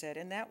one, he said,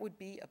 and that would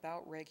be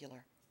about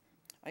regular.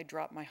 I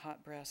dropped my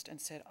hot breast and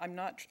said,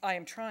 I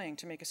am trying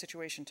to make a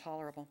situation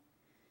tolerable.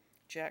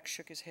 Jack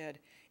shook his head.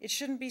 It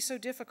shouldn't be so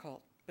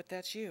difficult, but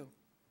that's you.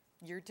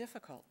 You're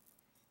difficult.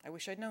 I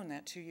wish I'd known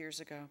that 2 years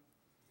ago.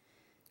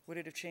 Would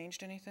it have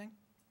changed anything?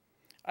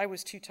 I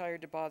was too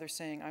tired to bother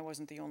saying I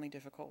wasn't the only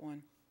difficult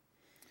one.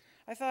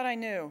 I thought I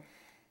knew.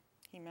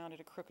 He mounted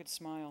a crooked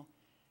smile.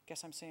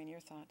 Guess I'm saying your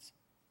thoughts.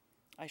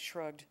 I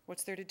shrugged.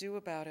 What's there to do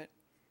about it?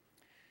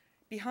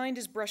 Behind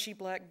his brushy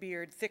black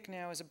beard, thick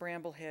now as a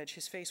bramble hedge,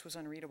 his face was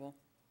unreadable.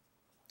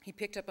 He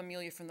picked up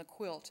Amelia from the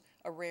quilt,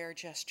 a rare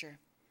gesture.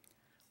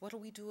 What'll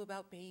we do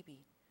about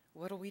baby?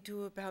 What'll we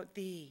do about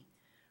thee?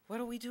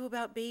 What'll we do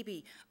about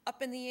baby?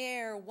 Up in the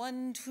air,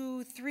 1,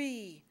 2,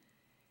 3.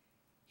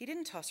 He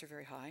didn't toss her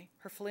very high.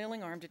 Her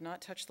flailing arm did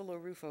not touch the low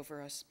roof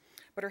over us,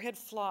 but her head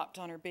flopped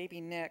on her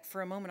baby neck.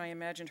 For a moment I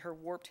imagined her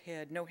warped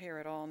head, no hair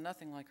at all,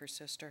 nothing like her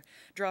sister,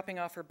 dropping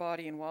off her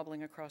body and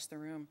wobbling across the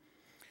room.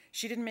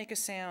 She didn't make a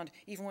sound,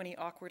 even when he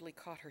awkwardly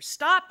caught her.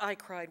 "Stop!" I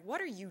cried. "What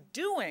are you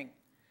doing?"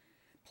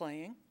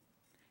 "Playing."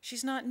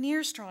 "She's not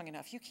near strong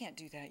enough. You can't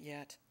do that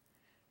yet."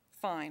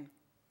 "Fine."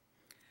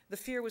 The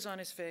fear was on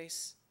his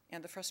face,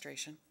 and the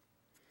frustration.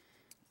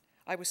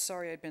 I was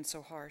sorry I'd been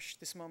so harsh.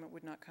 This moment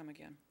would not come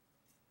again.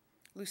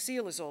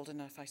 "Lucille is old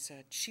enough," I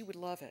said. "She would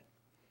love it.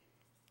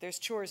 There's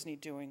chores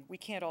need doing. We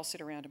can't all sit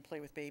around and play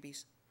with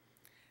babies."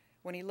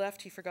 When he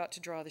left, he forgot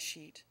to draw the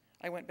sheet.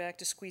 I went back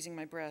to squeezing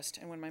my breast,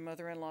 and when my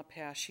mother-in-law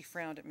passed, she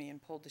frowned at me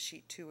and pulled the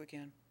sheet to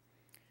again.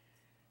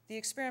 The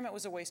experiment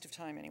was a waste of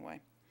time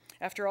anyway.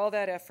 After all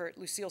that effort,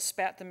 Lucille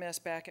spat the mess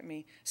back at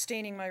me,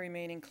 staining my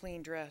remaining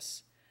clean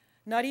dress.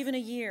 "Not even a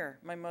year,"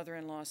 my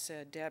mother-in-law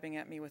said, dabbing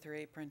at me with her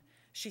apron.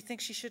 "She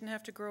thinks she shouldn't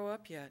have to grow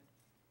up yet."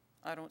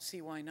 "I don't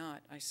see why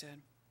not," I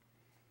said.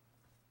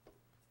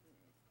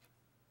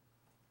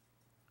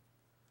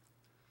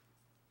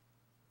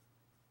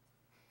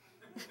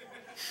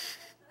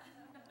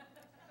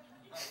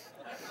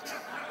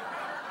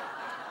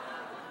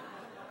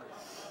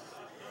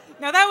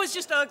 Now that was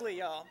just ugly,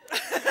 y'all.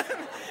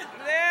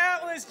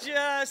 That was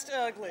just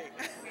ugly.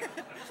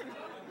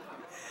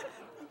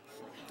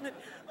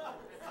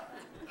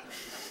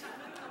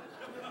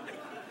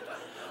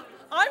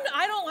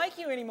 I don't like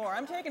you anymore.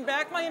 I'm taking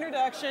back my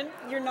introduction.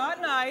 You're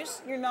not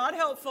nice. You're not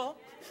helpful.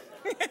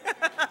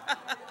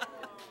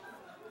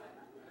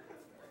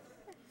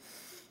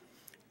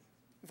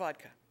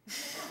 Vodka.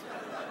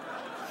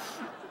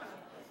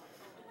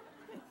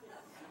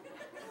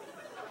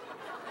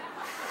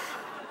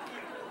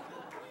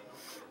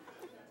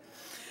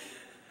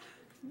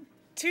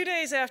 Two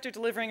days after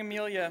delivering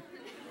Amelia,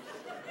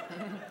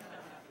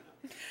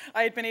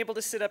 I had been able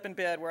to sit up in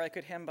bed where I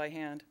could hem by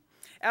hand.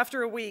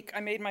 After a week,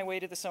 I made my way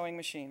to the sewing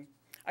machine.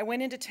 I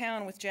went into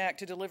town with Jack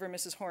to deliver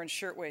Mrs. Horn's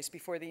shirtwaist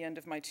before the end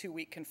of my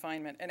 2-week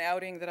confinement, an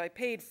outing that I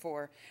paid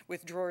for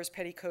with drawers,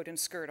 petticoat, and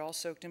skirt all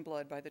soaked in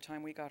blood by the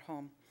time we got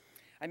home.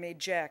 I made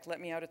Jack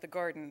let me out at the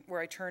garden, where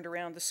I turned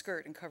around the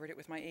skirt and covered it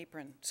with my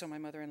apron so my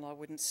mother-in-law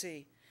wouldn't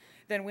see,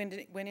 then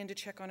went in to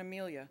check on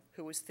Amelia,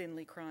 who was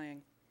thinly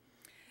crying.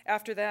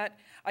 After that,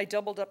 I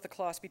doubled up the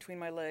cloths between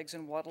my legs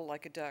and waddled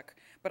like a duck,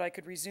 but I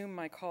could resume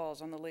my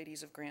calls on the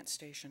ladies of Grant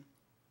Station.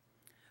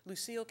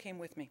 Lucille came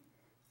with me.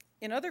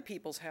 In other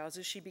people's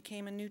houses, she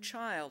became a new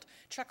child,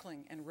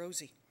 chuckling and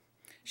rosy.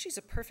 "She's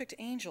a perfect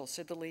angel,"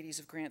 said the ladies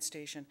of Grant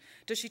Station.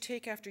 "Does she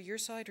take after your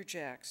side or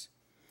Jack's?"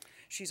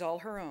 "She's all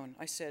her own,"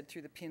 I said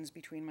through the pins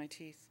between my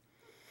teeth.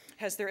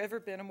 "Has there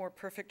ever been a more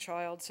perfect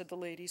child?" said the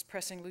ladies,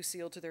 pressing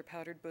Lucille to their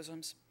powdered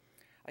bosoms.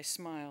 I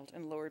smiled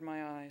and lowered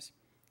my eyes.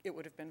 It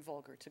would have been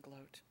vulgar to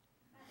gloat.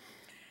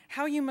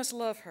 "How you must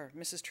love her,"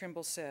 Mrs.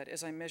 Trimble said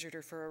as I measured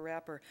her for a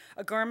wrapper,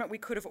 a garment we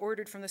could have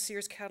ordered from the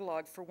Sears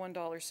catalog for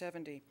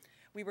 $1.70.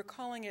 We were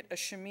calling it a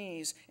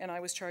chemise, and I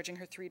was charging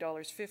her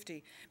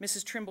 $3.50,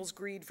 Mrs. Trimble's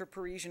greed for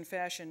Parisian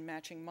fashion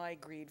matching my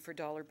greed for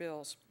dollar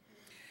bills.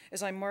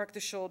 As I marked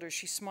the shoulders,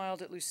 she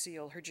smiled at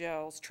Lucille, her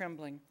jowls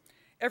trembling.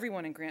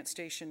 Everyone in Grant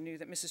Station knew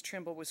that Mrs.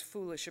 Trimble was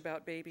foolish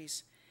about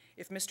babies.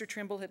 If Mr.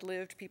 Trimble had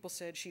lived, people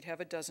said she'd have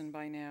a dozen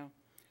by now.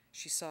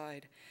 She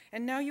sighed.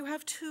 "And now you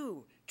have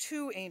two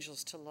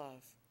angels to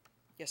love."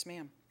 "Yes,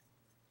 ma'am."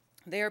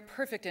 "They are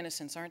perfect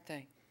innocents, aren't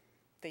they?"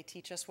 "They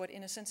teach us what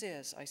innocence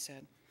is," I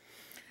said.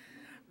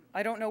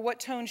 I don't know what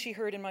tone she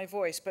heard in my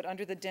voice, but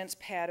under the dense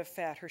pad of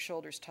fat, her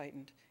shoulders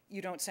tightened.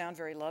 "You don't sound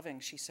very loving,"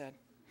 she said.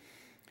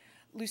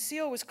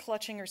 Lucille was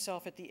clutching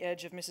herself at the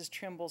edge of Mrs.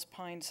 Trimble's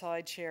pine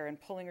side chair and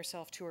pulling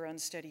herself to her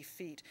unsteady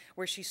feet,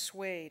 where she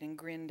swayed and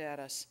grinned at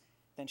us.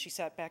 Then she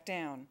sat back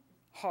down,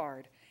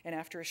 hard, and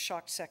after a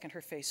shocked second,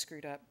 her face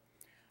screwed up.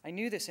 I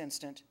knew this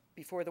instant,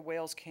 before the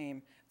wails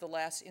came, the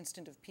last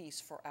instant of peace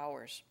for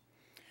hours.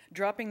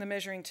 Dropping the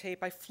measuring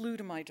tape, I flew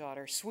to my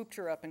daughter, swooped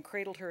her up, and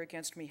cradled her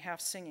against me, half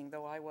singing,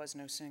 though I was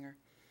no singer.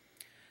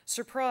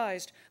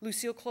 Surprised,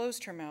 Lucille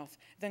closed her mouth,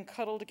 then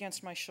cuddled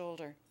against my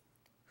shoulder.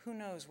 Who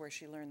knows where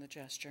she learned the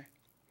gesture?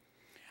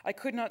 I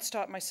could not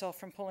stop myself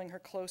from pulling her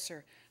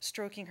closer,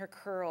 stroking her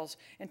curls,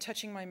 and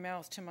touching my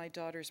mouth to my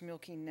daughter's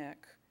milky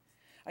neck.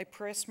 I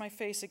pressed my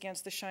face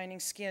against the shining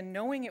skin,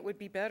 knowing it would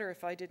be better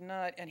if I did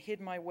not, and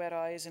hid my wet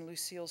eyes in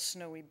Lucille's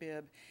snowy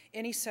bib.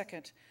 Any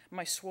second,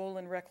 my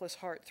swollen, reckless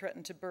heart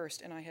threatened to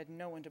burst, and I had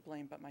no one to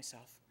blame but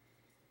myself.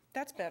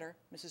 "That's better,"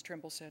 Mrs.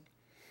 Trimble said.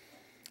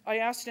 I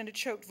asked in a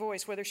choked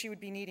voice whether she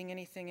would be needing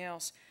anything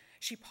else.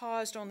 She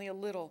paused only a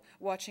little,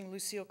 watching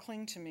Lucille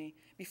cling to me,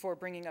 before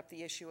bringing up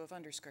the issue of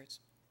underskirts.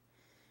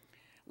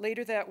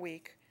 Later that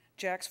week,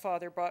 Jack's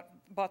father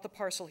bought the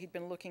parcel he'd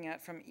been looking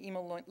at from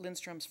Emil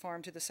Lindstrom's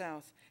farm to the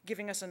south,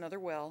 giving us another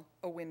well,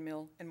 a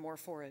windmill, and more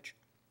forage.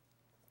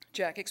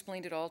 Jack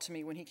explained it all to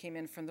me when he came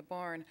in from the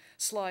barn,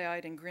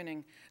 sly-eyed and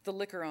grinning, the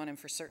liquor on him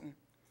for certain.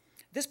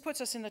 "This puts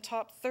us in the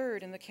top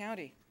third in the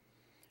county.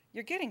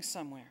 You're getting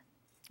somewhere."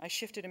 I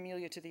shifted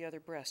Amelia to the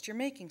other breast. "You're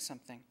making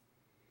something."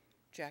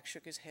 Jack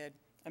shook his head,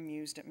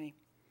 amused at me.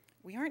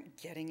 We aren't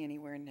getting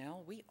anywhere,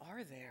 Nell. We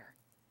are there.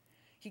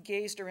 He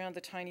gazed around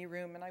the tiny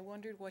room, and I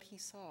wondered what he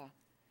saw.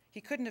 He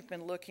couldn't have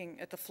been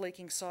looking at the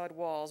flaking sod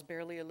walls,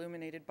 barely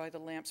illuminated by the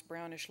lamp's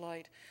brownish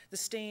light, the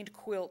stained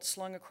quilt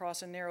slung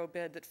across a narrow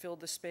bed that filled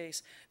the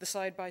space, the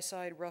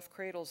side-by-side rough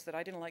cradles that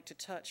I didn't like to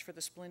touch for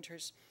the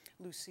splinters.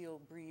 Lucille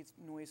breathed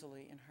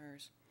noisily in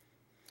hers.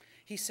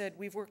 He said,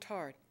 "We've worked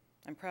hard.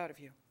 I'm proud of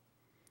you."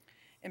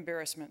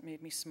 Embarrassment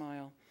made me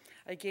smile.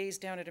 I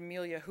gazed down at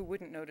Amelia, who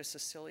wouldn't notice a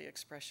silly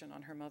expression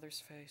on her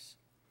mother's face.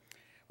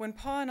 When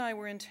Pa and I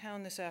were in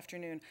town this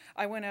afternoon,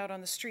 I went out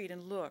on the street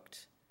and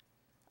looked.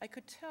 I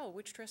could tell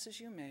which dresses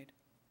you made.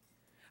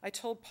 I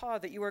told Pa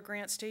that you are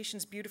Grant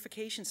Station's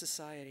Beautification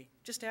Society.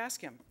 Just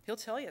ask him. He'll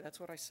tell you. That's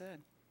what I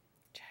said.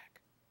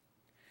 Jack.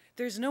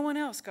 There's no one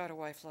else got a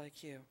wife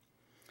like you.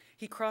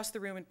 He crossed the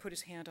room and put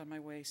his hand on my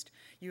waist.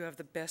 You have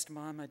the best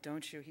mama,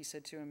 don't you? He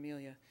said to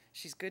Amelia.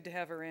 She's good to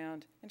have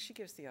around, and she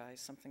gives the eyes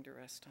something to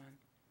rest on.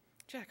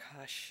 Jack,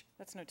 hush.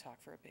 That's no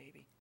talk for a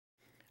baby.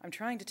 I'm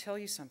trying to tell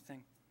you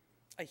something.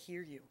 I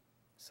hear you.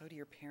 So do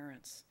your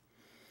parents.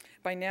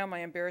 By now, my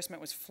embarrassment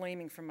was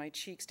flaming from my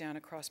cheeks down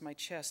across my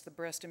chest. The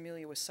breast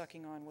Amelia was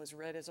sucking on was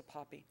red as a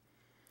poppy.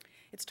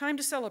 It's time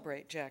to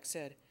celebrate, Jack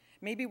said.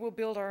 Maybe we'll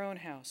build our own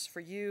house for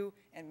you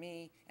and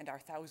me and our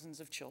thousands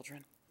of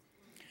children.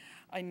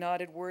 I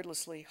nodded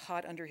wordlessly,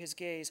 hot under his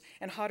gaze,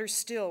 and hotter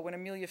still when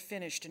Amelia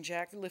finished and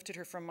Jack lifted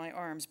her from my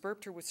arms,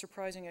 burped her with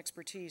surprising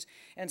expertise,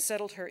 and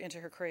settled her into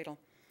her cradle.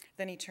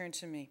 Then he turned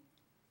to me.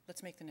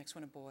 Let's make the next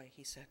one a boy,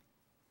 he said.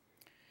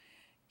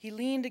 He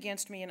leaned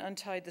against me and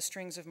untied the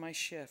strings of my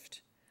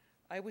shift.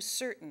 I was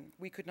certain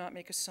we could not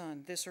make a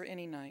son, this or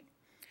any night.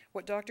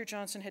 What Dr.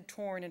 Johnson had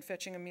torn in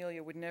fetching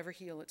Amelia would never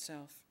heal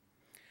itself.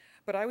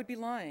 But I would be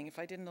lying if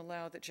I didn't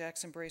allow that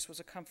Jack's embrace was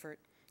a comfort,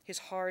 his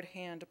hard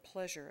hand a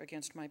pleasure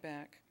against my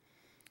back.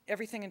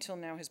 Everything until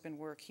now has been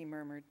work, he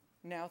murmured.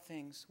 Now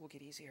things will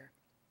get easier.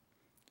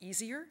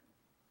 Easier?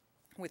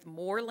 With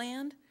more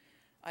land?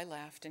 I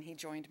laughed, and he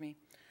joined me.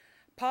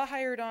 Pa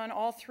hired on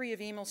all 3 of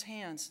Emil's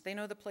hands. They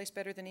know the place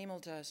better than Emil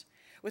does.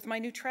 With my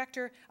new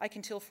tractor, I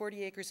can till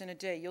 40 acres in a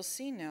day. You'll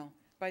see now.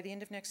 By the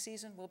end of next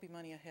season, we'll be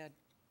money ahead.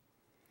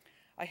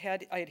 I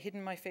had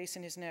hidden my face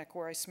in his neck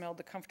where I smelled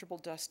the comfortable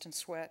dust and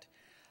sweat.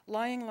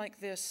 Lying like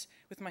this,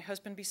 with my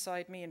husband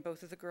beside me and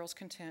both of the girls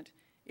content,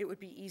 it would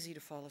be easy to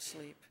fall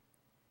asleep.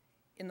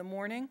 In the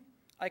morning,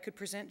 I could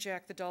present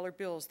Jack the dollar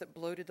bills that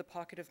bloated the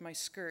pocket of my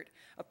skirt,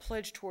 a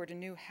pledge toward a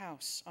new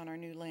house on our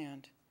new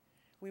land.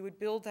 We would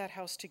build that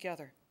house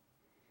together.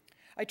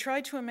 I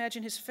tried to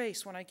imagine his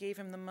face when I gave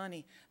him the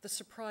money, the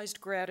surprised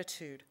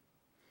gratitude.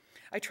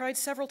 I tried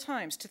several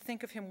times to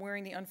think of him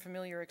wearing the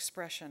unfamiliar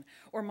expression,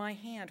 or my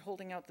hand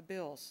holding out the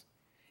bills.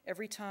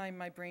 Every time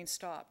my brain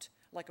stopped,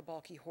 like a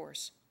balky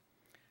horse.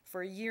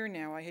 For a year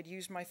now, I had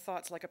used my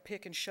thoughts like a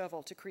pick and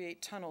shovel to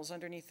create tunnels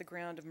underneath the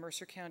ground of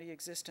Mercer County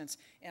existence,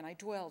 and I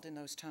dwelled in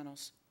those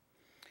tunnels.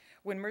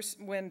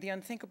 When the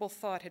unthinkable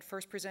thought had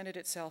first presented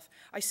itself,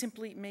 I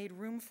simply made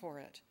room for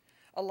it.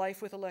 A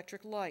life with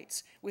electric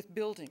lights, with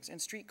buildings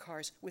and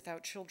streetcars,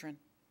 without children.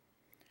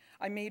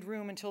 I made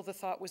room until the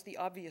thought was the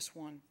obvious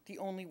one, the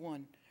only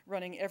one,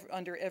 running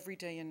under every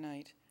day and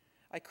night.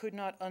 I could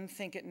not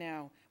unthink it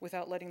now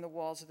without letting the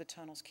walls of the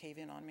tunnels cave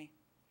in on me.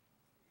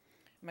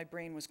 My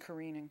brain was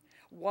careening.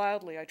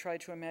 Wildly, I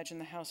tried to imagine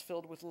the house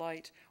filled with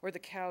light, or the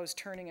cows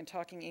turning and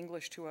talking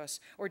English to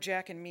us, or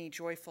Jack and me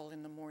joyful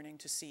in the morning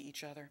to see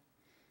each other.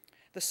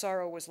 The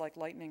sorrow was like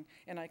lightning,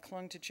 and I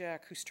clung to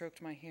Jack, who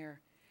stroked my hair.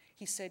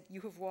 He said,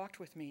 "You have walked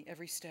with me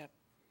every step,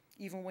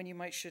 even when you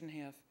might shouldn't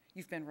have.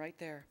 You've been right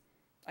there.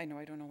 I know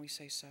I don't always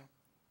say so."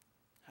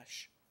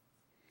 Hush.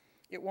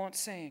 It wants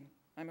saying.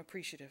 I'm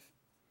appreciative.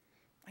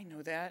 I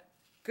know that.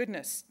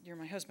 Goodness, you're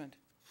my husband.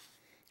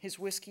 His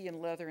whiskey and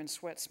leather and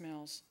sweat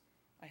smells.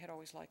 I had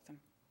always liked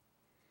them.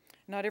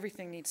 Not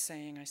everything needs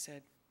saying, I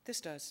said. This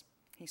does,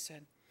 he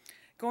said.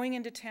 Going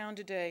into town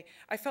today,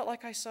 I felt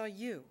like I saw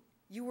you.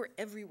 You were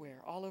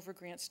everywhere, all over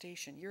Grant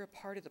Station. You're a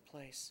part of the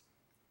place.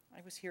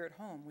 I was here at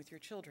home with your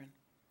children.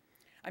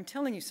 I'm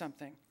telling you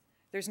something.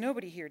 There's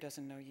nobody here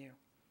doesn't know you.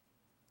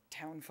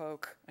 Town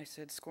folk, I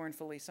said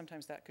scornfully.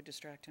 Sometimes that could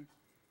distract him.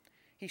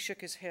 He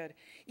shook his head.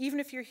 Even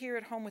if you're here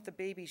at home with the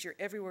babies, you're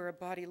everywhere a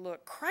body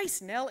look.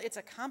 Christ, Nell, it's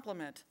a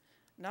compliment,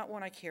 not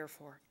one I care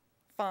for.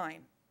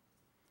 Fine.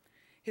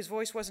 His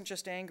voice wasn't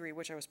just angry,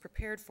 which I was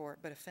prepared for,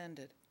 but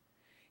offended.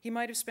 He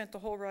might have spent the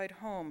whole ride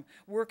home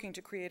working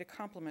to create a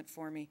compliment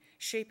for me,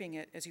 shaping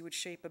it as he would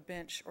shape a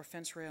bench or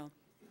fence rail.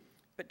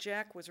 But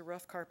Jack was a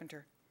rough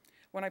carpenter.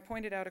 When I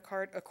pointed out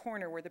a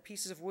corner where the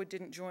pieces of wood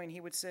didn't join,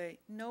 he would say,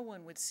 "No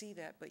one would see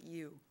that but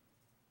you."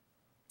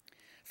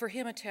 For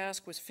him, a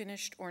task was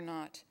finished or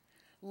not.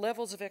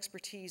 Levels of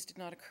expertise did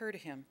not occur to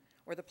him,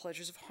 or the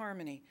pleasures of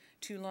harmony,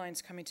 2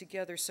 lines coming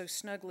together so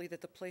snugly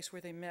that the place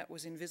where they met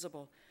was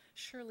invisible.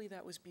 Surely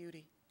that was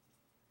beauty.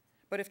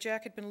 But if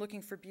Jack had been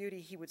looking for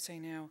beauty, he would say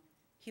now,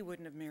 he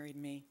wouldn't have married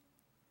me.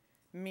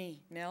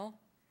 Me, Nell?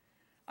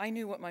 I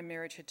knew what my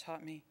marriage had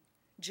taught me.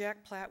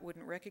 Jack Platt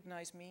wouldn't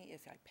recognize me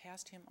if I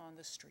passed him on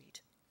the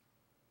street.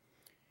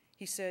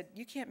 He said,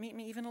 "You can't meet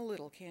me even a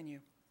little, can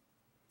you?"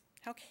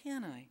 How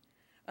can I?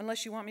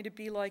 Unless you want me to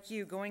be like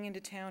you, going into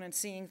town and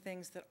seeing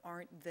things that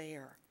aren't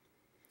there.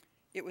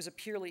 It was a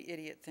purely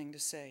idiot thing to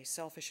say,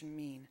 selfish and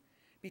mean.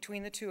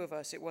 Between the two of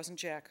us, it wasn't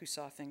Jack who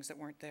saw things that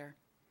weren't there.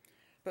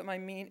 But my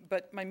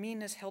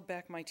meanness held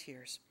back my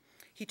tears.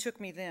 He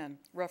took me then,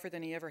 rougher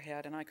than he ever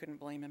had, and I couldn't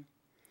blame him.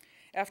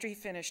 After he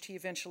finished, he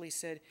eventually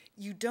said,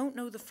 "You don't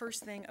know the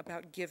first thing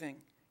about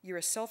giving. You're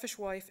a selfish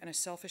wife and a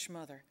selfish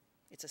mother.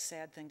 It's a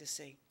sad thing to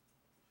see."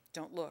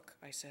 "Don't look,"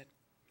 I said.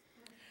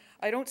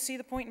 "I don't see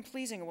the point in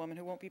pleasing a woman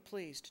who won't be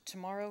pleased.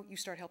 Tomorrow, you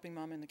start helping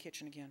Mama in the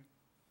kitchen again.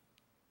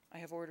 I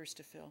have orders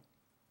to fill."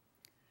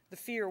 The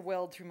fear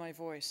welled through my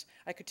voice.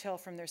 I could tell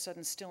from their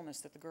sudden stillness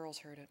that the girls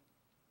heard it.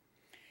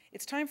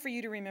 "It's time for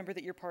you to remember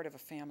that you're part of a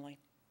family."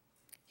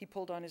 He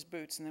pulled on his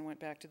boots and then went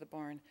back to the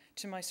barn.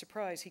 To my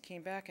surprise, he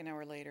came back an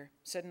hour later,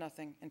 said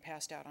nothing, and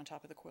passed out on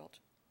top of the quilt.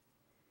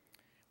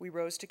 We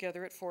rose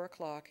together at 4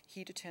 o'clock,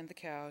 he to tend the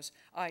cows,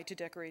 I to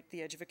decorate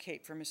the edge of a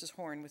cape for Mrs.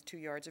 Horn with 2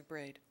 yards of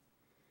braid.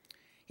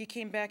 He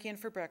came back in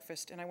for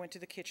breakfast, and I went to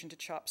the kitchen to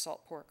chop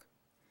salt pork.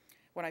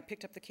 When I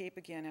picked up the cape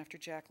again after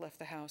Jack left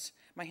the house,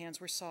 my hands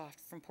were soft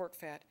from pork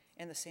fat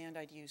and the sand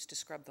I'd used to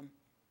scrub them.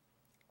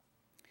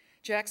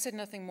 Jack said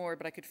nothing more,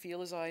 but I could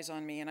feel his eyes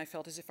on me, and I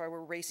felt as if I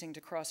were racing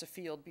to cross a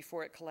field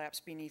before it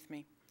collapsed beneath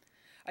me.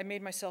 I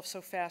made myself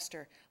so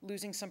faster,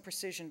 losing some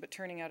precision but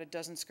turning out a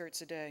dozen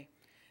skirts a day.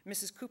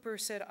 Mrs. Cooper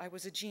said I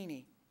was a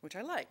genie, which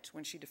I liked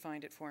when she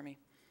defined it for me.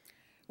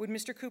 "Would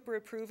Mr. Cooper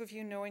approve of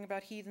you knowing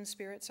about heathen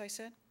spirits?" I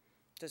said.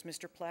 "Does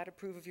Mr. Platt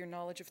approve of your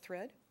knowledge of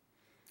thread?"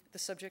 "The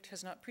subject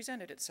has not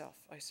presented itself,"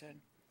 I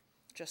said.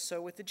 "Just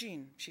so with the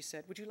gene," she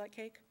said. "Would you like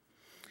cake?"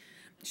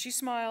 She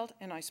smiled,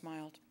 and I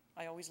smiled.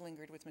 I always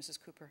lingered with Mrs.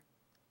 Cooper.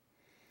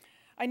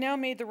 I now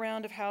made the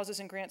round of houses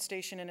in Grant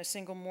Station in a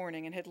single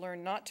morning and had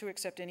learned not to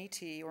accept any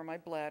tea, or my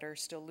bladder,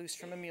 still loose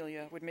from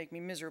Amelia, would make me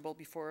miserable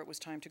before it was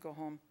time to go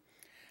home.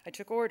 I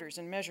took orders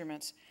and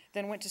measurements,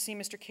 then went to see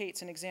Mr.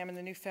 Cates and examine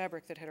the new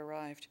fabric that had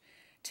arrived.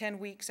 10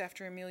 weeks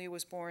after Amelia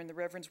was born, the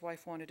Reverend's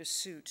wife wanted a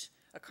suit,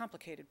 a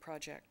complicated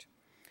project.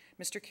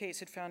 Mr. Cates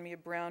had found me a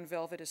brown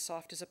velvet as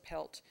soft as a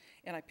pelt,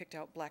 and I picked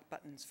out black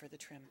buttons for the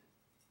trim.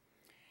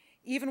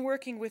 Even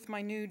working with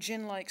my new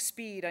gin-like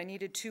speed, I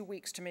needed 2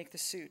 weeks to make the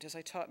suit, as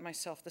I taught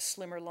myself the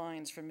slimmer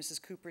lines from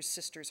Mrs. Cooper's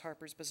sister's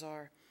Harper's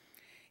Bazaar.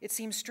 It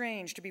seemed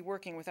strange to be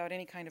working without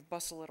any kind of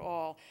bustle at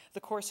all,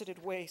 the corseted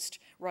waist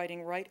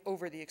riding right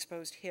over the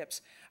exposed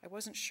hips. I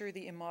wasn't sure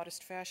the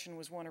immodest fashion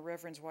was one a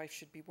reverend's wife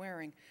should be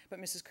wearing, but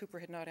Mrs.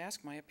 Cooper had not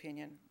asked my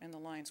opinion, and the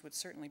lines would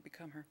certainly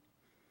become her.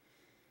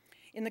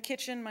 In the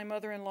kitchen, my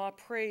mother-in-law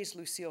praised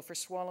Lucille for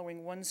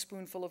swallowing 1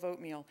 spoonful of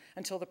oatmeal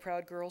until the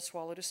proud girl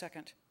swallowed a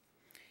second.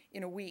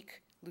 In a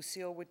week,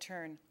 Lucille would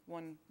turn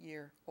 1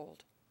 year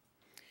old.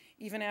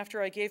 Even after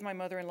I gave my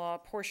mother-in-law a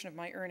portion of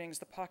my earnings,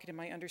 the pocket in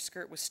my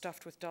underskirt was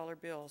stuffed with dollar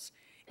bills.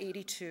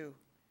 82,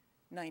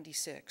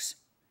 96.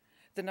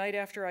 The night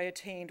after I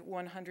attained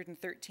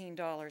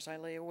 $113, I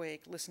lay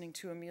awake, listening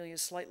to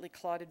Amelia's slightly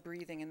clotted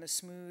breathing and the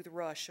smooth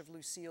rush of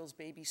Lucille's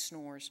baby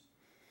snores.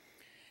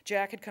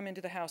 Jack had come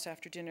into the house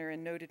after dinner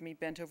and noted me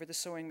bent over the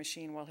sewing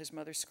machine while his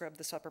mother scrubbed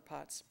the supper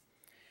pots.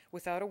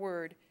 Without a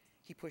word,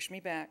 he pushed me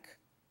back,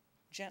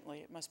 gently,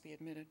 it must be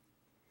admitted,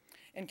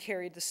 and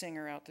carried the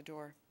singer out the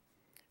door.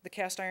 The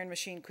cast-iron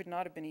machine could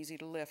not have been easy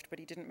to lift, but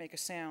he didn't make a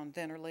sound,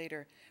 then or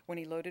later, when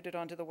he loaded it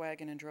onto the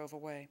wagon and drove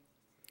away.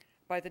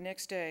 By the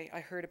next day, I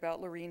heard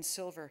about Lorene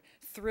Silver,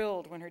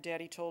 thrilled when her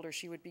daddy told her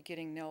she would be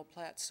getting Nell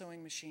Platt's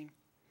sewing machine.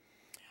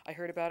 I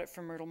heard about it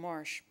from Myrtle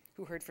Marsh,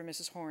 who heard from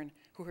Mrs. Horn,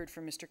 who heard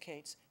from Mr.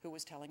 Cates, who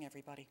was telling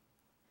everybody.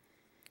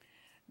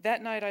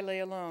 That night I lay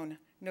alone,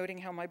 noting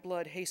how my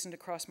blood hastened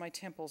across my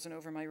temples and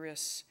over my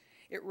wrists.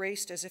 It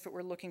raced as if it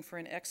were looking for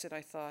an exit,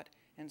 I thought,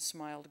 and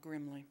smiled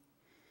grimly.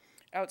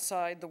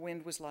 Outside, the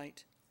wind was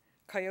light.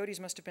 Coyotes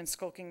must have been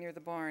skulking near the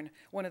barn.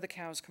 One of the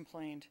cows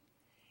complained.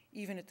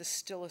 Even at the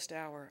stillest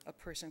hour, a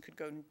person could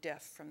go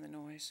deaf from the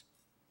noise.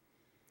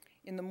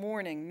 In the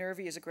morning,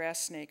 nervy as a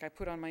grass snake, I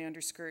put on my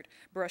underskirt,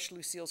 brushed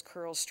Lucille's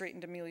curls,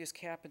 straightened Amelia's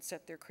cap, and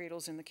set their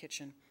cradles in the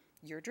kitchen.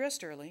 "You're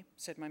dressed early,"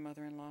 said my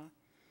mother-in-law.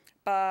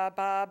 "Ba,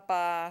 ba,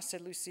 ba,"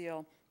 said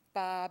Lucille.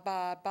 "Ba,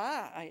 ba,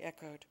 ba," I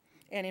echoed.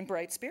 "And in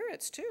bright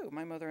spirits, too,"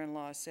 my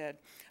mother-in-law said.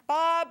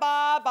 "Ba,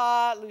 ba,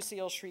 ba,"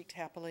 Lucille shrieked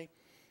happily.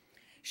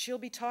 "She'll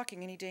be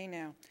talking any day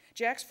now.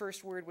 Jack's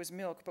first word was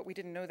milk, but we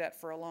didn't know that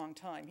for a long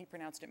time. He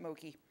pronounced it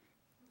moki."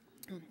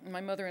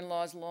 My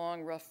mother-in-law's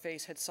long, rough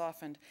face had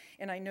softened,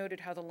 and I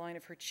noted how the line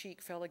of her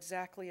cheek fell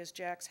exactly as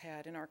Jack's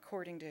had in our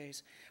courting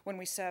days, when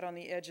we sat on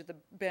the edge of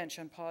the bench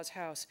on Pa's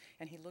house,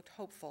 and he looked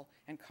hopeful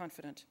and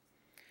confident.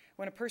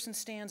 When a person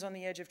stands on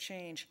the edge of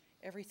change,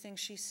 everything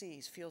she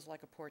sees feels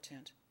like a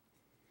portent.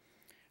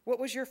 "What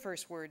was your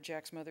first word?"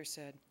 Jack's mother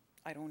said.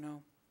 "I don't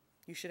know.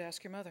 You should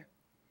ask your mother."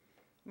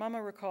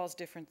 Mama recalls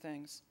different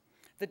things.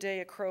 The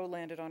day a crow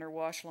landed on her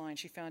wash line,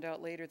 she found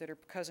out later that her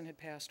cousin had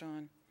passed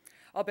on.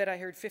 I'll bet I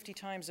heard 50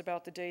 times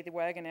about the day the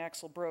wagon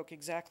axle broke,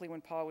 exactly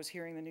when Pa was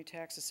hearing the new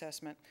tax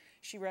assessment.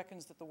 She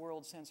reckons that the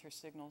world sends her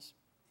signals.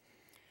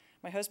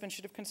 My husband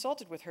should have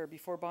consulted with her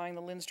before buying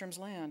the Lindstrom's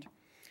land.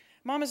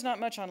 Mama's not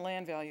much on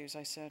land values,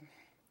 I said.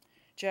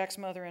 Jack's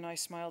mother and I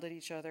smiled at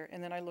each other,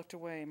 and then I looked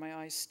away, my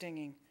eyes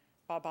stinging.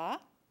 Baba?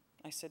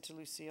 I said to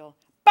Lucille.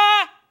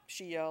 Bah!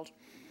 She yelled.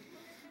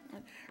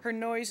 Her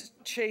noise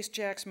chased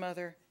Jack's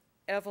mother,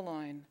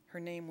 Eveline, her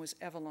name was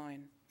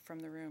Eveline, from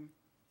the room.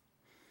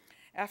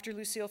 After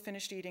Lucille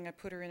finished eating, I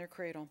put her in her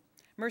cradle.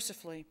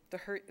 Mercifully,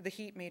 the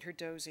heat made her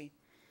dozy.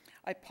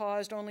 I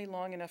paused only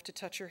long enough to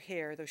touch her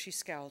hair, though she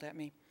scowled at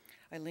me.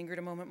 I lingered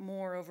a moment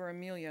more over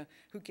Amelia,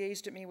 who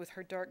gazed at me with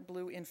her dark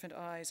blue infant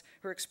eyes,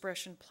 her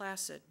expression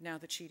placid now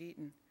that she'd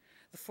eaten.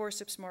 The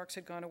forceps marks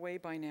had gone away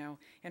by now,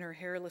 and her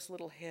hairless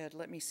little head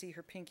let me see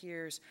her pink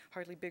ears,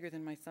 hardly bigger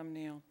than my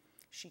thumbnail.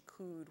 She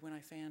cooed when I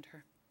fanned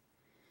her.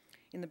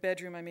 In the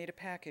bedroom, I made a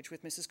package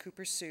with Mrs.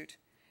 Cooper's suit,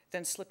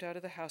 then slipped out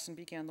of the house and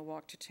began the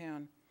walk to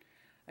town.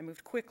 I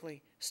moved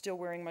quickly, still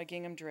wearing my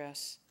gingham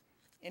dress.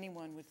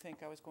 Anyone would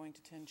think I was going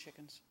to tend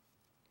chickens.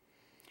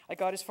 I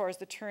got as far as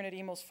the turn at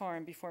Emil's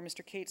farm before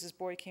Mr. Cates's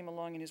boy came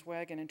along in his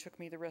wagon and took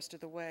me the rest of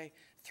the way,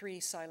 3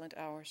 silent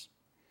hours.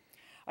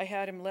 I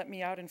had him let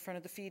me out in front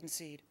of the feed and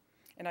seed,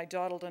 and I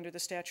dawdled under the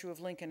statue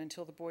of Lincoln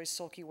until the boy's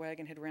sulky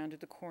wagon had rounded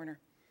the corner.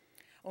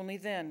 Only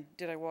then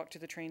did I walk to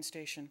the train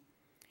station.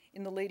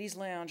 In the ladies'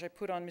 lounge, I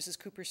put on Mrs.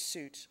 Cooper's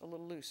suit, a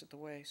little loose at the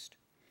waist.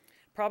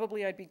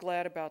 Probably I'd be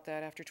glad about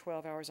that after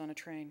 12 hours on a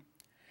train.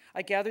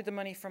 I gathered the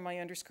money from my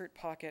underskirt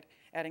pocket,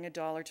 adding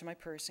 $1 to my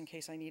purse in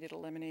case I needed a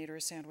lemonade or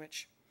a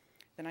sandwich.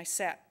 Then I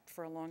sat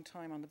for a long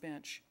time on the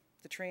bench.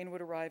 The train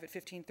would arrive at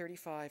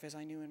 15:35, as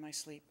I knew in my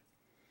sleep.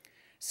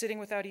 Sitting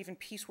without even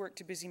piecework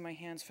to busy my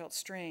hands felt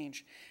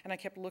strange, and I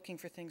kept looking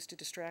for things to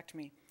distract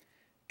me.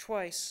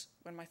 Twice,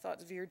 when my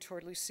thoughts veered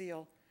toward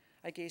Lucille,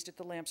 I gazed at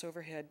the lamps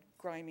overhead,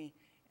 grimy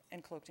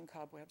and cloaked in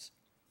cobwebs.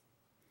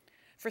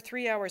 For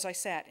 3 hours I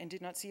sat and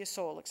did not see a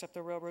soul except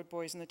the railroad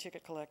boys and the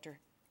ticket collector.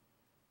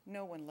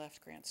 No one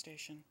left Grant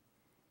Station.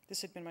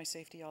 This had been my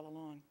safety all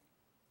along.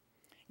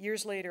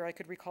 Years later, I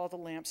could recall the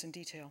lamps in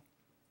detail.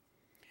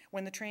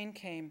 When the train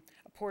came,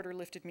 a porter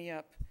lifted me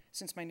up,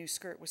 since my new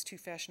skirt was too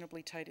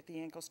fashionably tight at the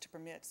ankles to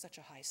permit such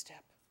a high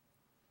step.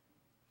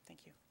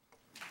 Thank you.